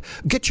antibiotic.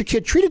 Get your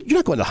kid treated. You're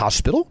not going to the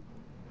hospital.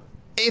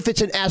 If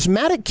it's an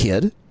asthmatic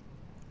kid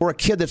or a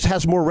kid that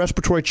has more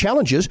respiratory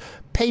challenges,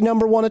 pay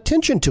number one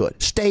attention to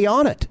it. Stay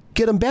on it.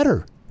 Get them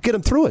better. Get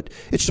them through it.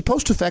 It's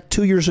supposed to affect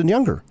 2 years and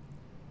younger.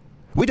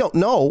 We don't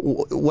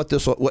know what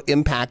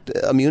impact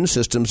immune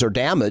systems are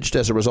damaged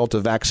as a result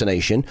of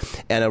vaccination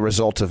and a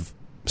result of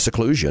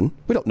seclusion.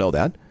 We don't know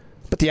that.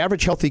 But the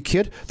average healthy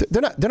kid,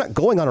 they're not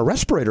going on a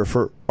respirator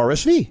for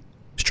RSV.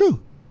 It's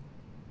true.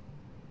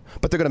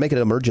 But they're going to make an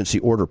emergency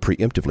order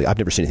preemptively. I've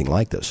never seen anything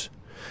like this.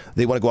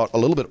 They want to go out a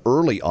little bit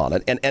early on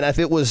it. And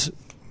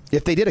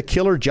if they did a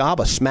killer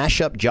job, a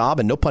smash-up job,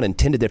 and no pun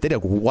intended, if they did a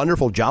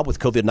wonderful job with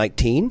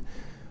COVID-19,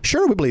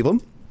 sure, we believe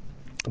them.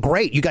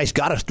 Great, you guys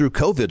got us through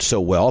COVID so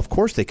well. Of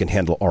course they can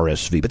handle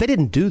RSV. But they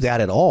didn't do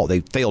that at all.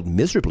 They failed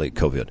miserably at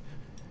COVID.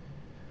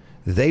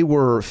 They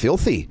were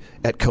filthy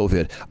at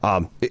COVID.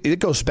 It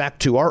goes back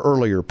to our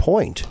earlier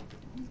point.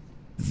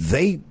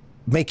 They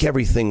make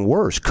everything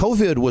worse.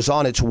 COVID was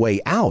on its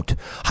way out.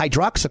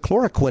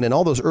 Hydroxychloroquine and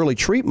all those early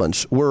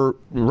treatments were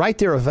right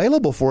there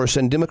available for us,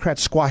 and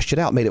Democrats squashed it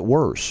out, made it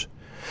worse.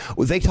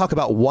 They talk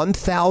about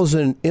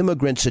 1,000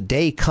 immigrants a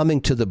day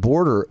coming to the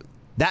border.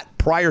 That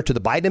prior to the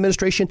Biden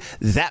administration,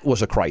 that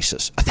was a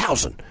crisis.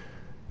 1,000.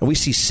 And we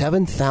see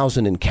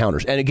 7,000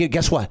 encounters. And again,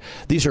 guess what?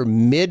 These are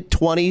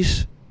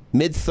mid-20s,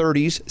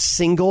 mid-30s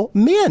single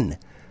men,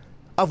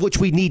 of which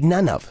we need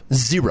none of.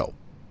 Zero.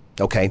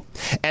 Okay?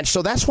 And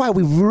so that's why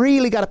we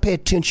really got to pay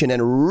attention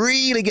and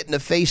really get in the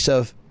face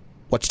of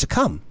what's to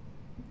come.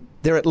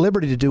 They're at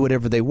liberty to do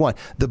whatever they want.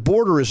 The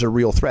border is a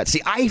real threat.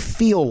 See, I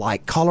feel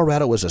like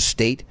Colorado as a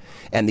state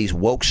and these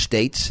woke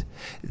states,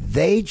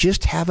 they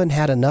just haven't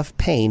had enough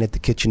pain at the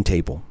kitchen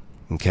table.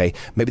 Okay?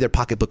 Maybe their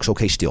pocketbook's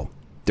okay still.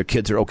 Their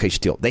kids are okay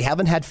still. They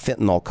haven't had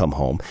fentanyl come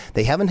home.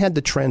 They haven't had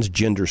the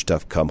transgender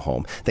stuff come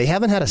home. They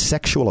haven't had a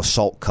sexual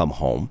assault come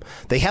home.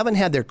 They haven't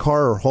had their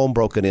car or home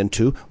broken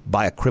into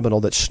by a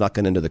criminal that snuck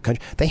into the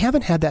country. They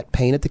haven't had that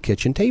pain at the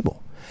kitchen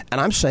table. And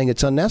I'm saying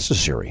it's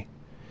unnecessary.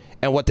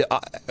 And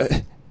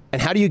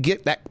and how do you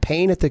get that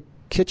pain at the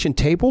kitchen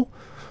table?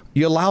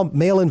 You allow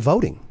mail-in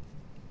voting.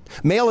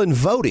 Mail-in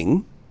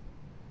voting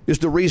is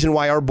the reason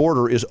why our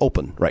border is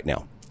open right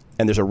now.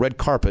 And there's a red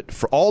carpet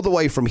for all the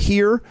way from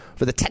here,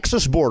 for the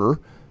Texas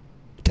border,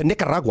 to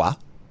Nicaragua,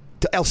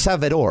 to El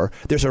Salvador.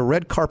 There's a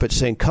red carpet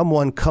saying, come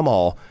one, come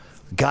all.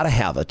 Got to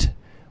have it.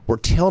 We're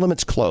telling them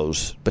it's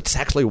closed, but it's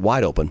actually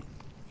wide open.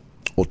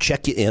 We'll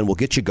check you in. We'll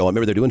get you going.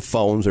 Remember, they're doing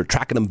phones. They're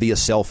tracking them via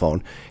cell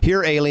phone.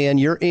 Here, alien,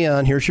 you're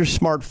in. Here's your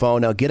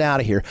smartphone. Now get out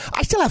of here.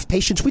 I still have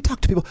patience. We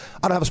talk to people.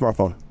 I don't have a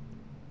smartphone.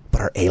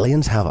 But our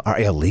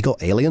illegal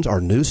aliens,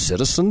 our new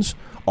citizens,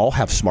 all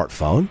have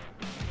smartphone.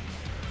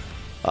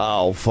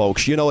 Oh,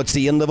 folks, it's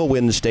the end of a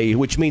Wednesday,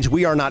 which means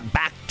we are not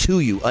back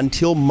to you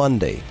until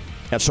Monday.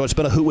 And so it's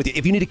been a hoot with you.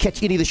 If you need to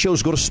catch any of the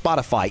shows, go to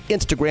Spotify,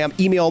 Instagram,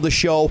 email the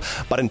show.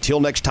 But until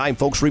next time,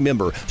 folks,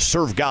 remember,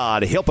 serve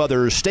God, help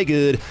others, stay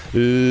good.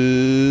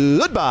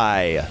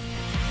 Goodbye.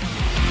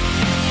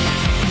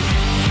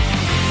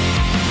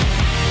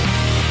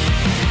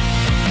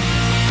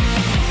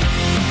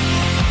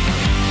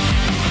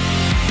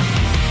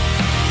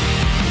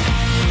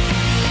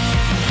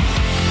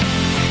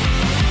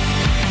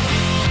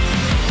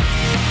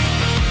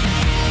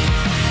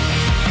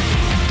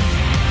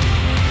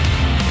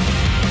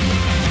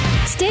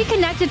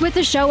 Connected with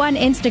the show on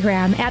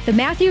Instagram at The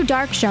Matthew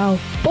Dark Show,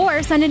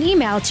 or send an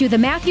email to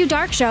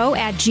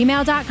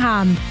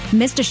thematthewdarkshow@gmail.com.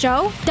 Missed a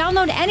show?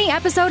 Download any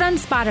episode on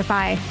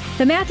Spotify.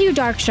 The Matthew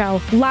Dark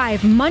Show,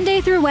 live Monday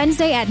through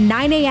Wednesday at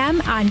 9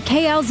 a.m. on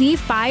KLZ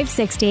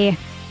 560.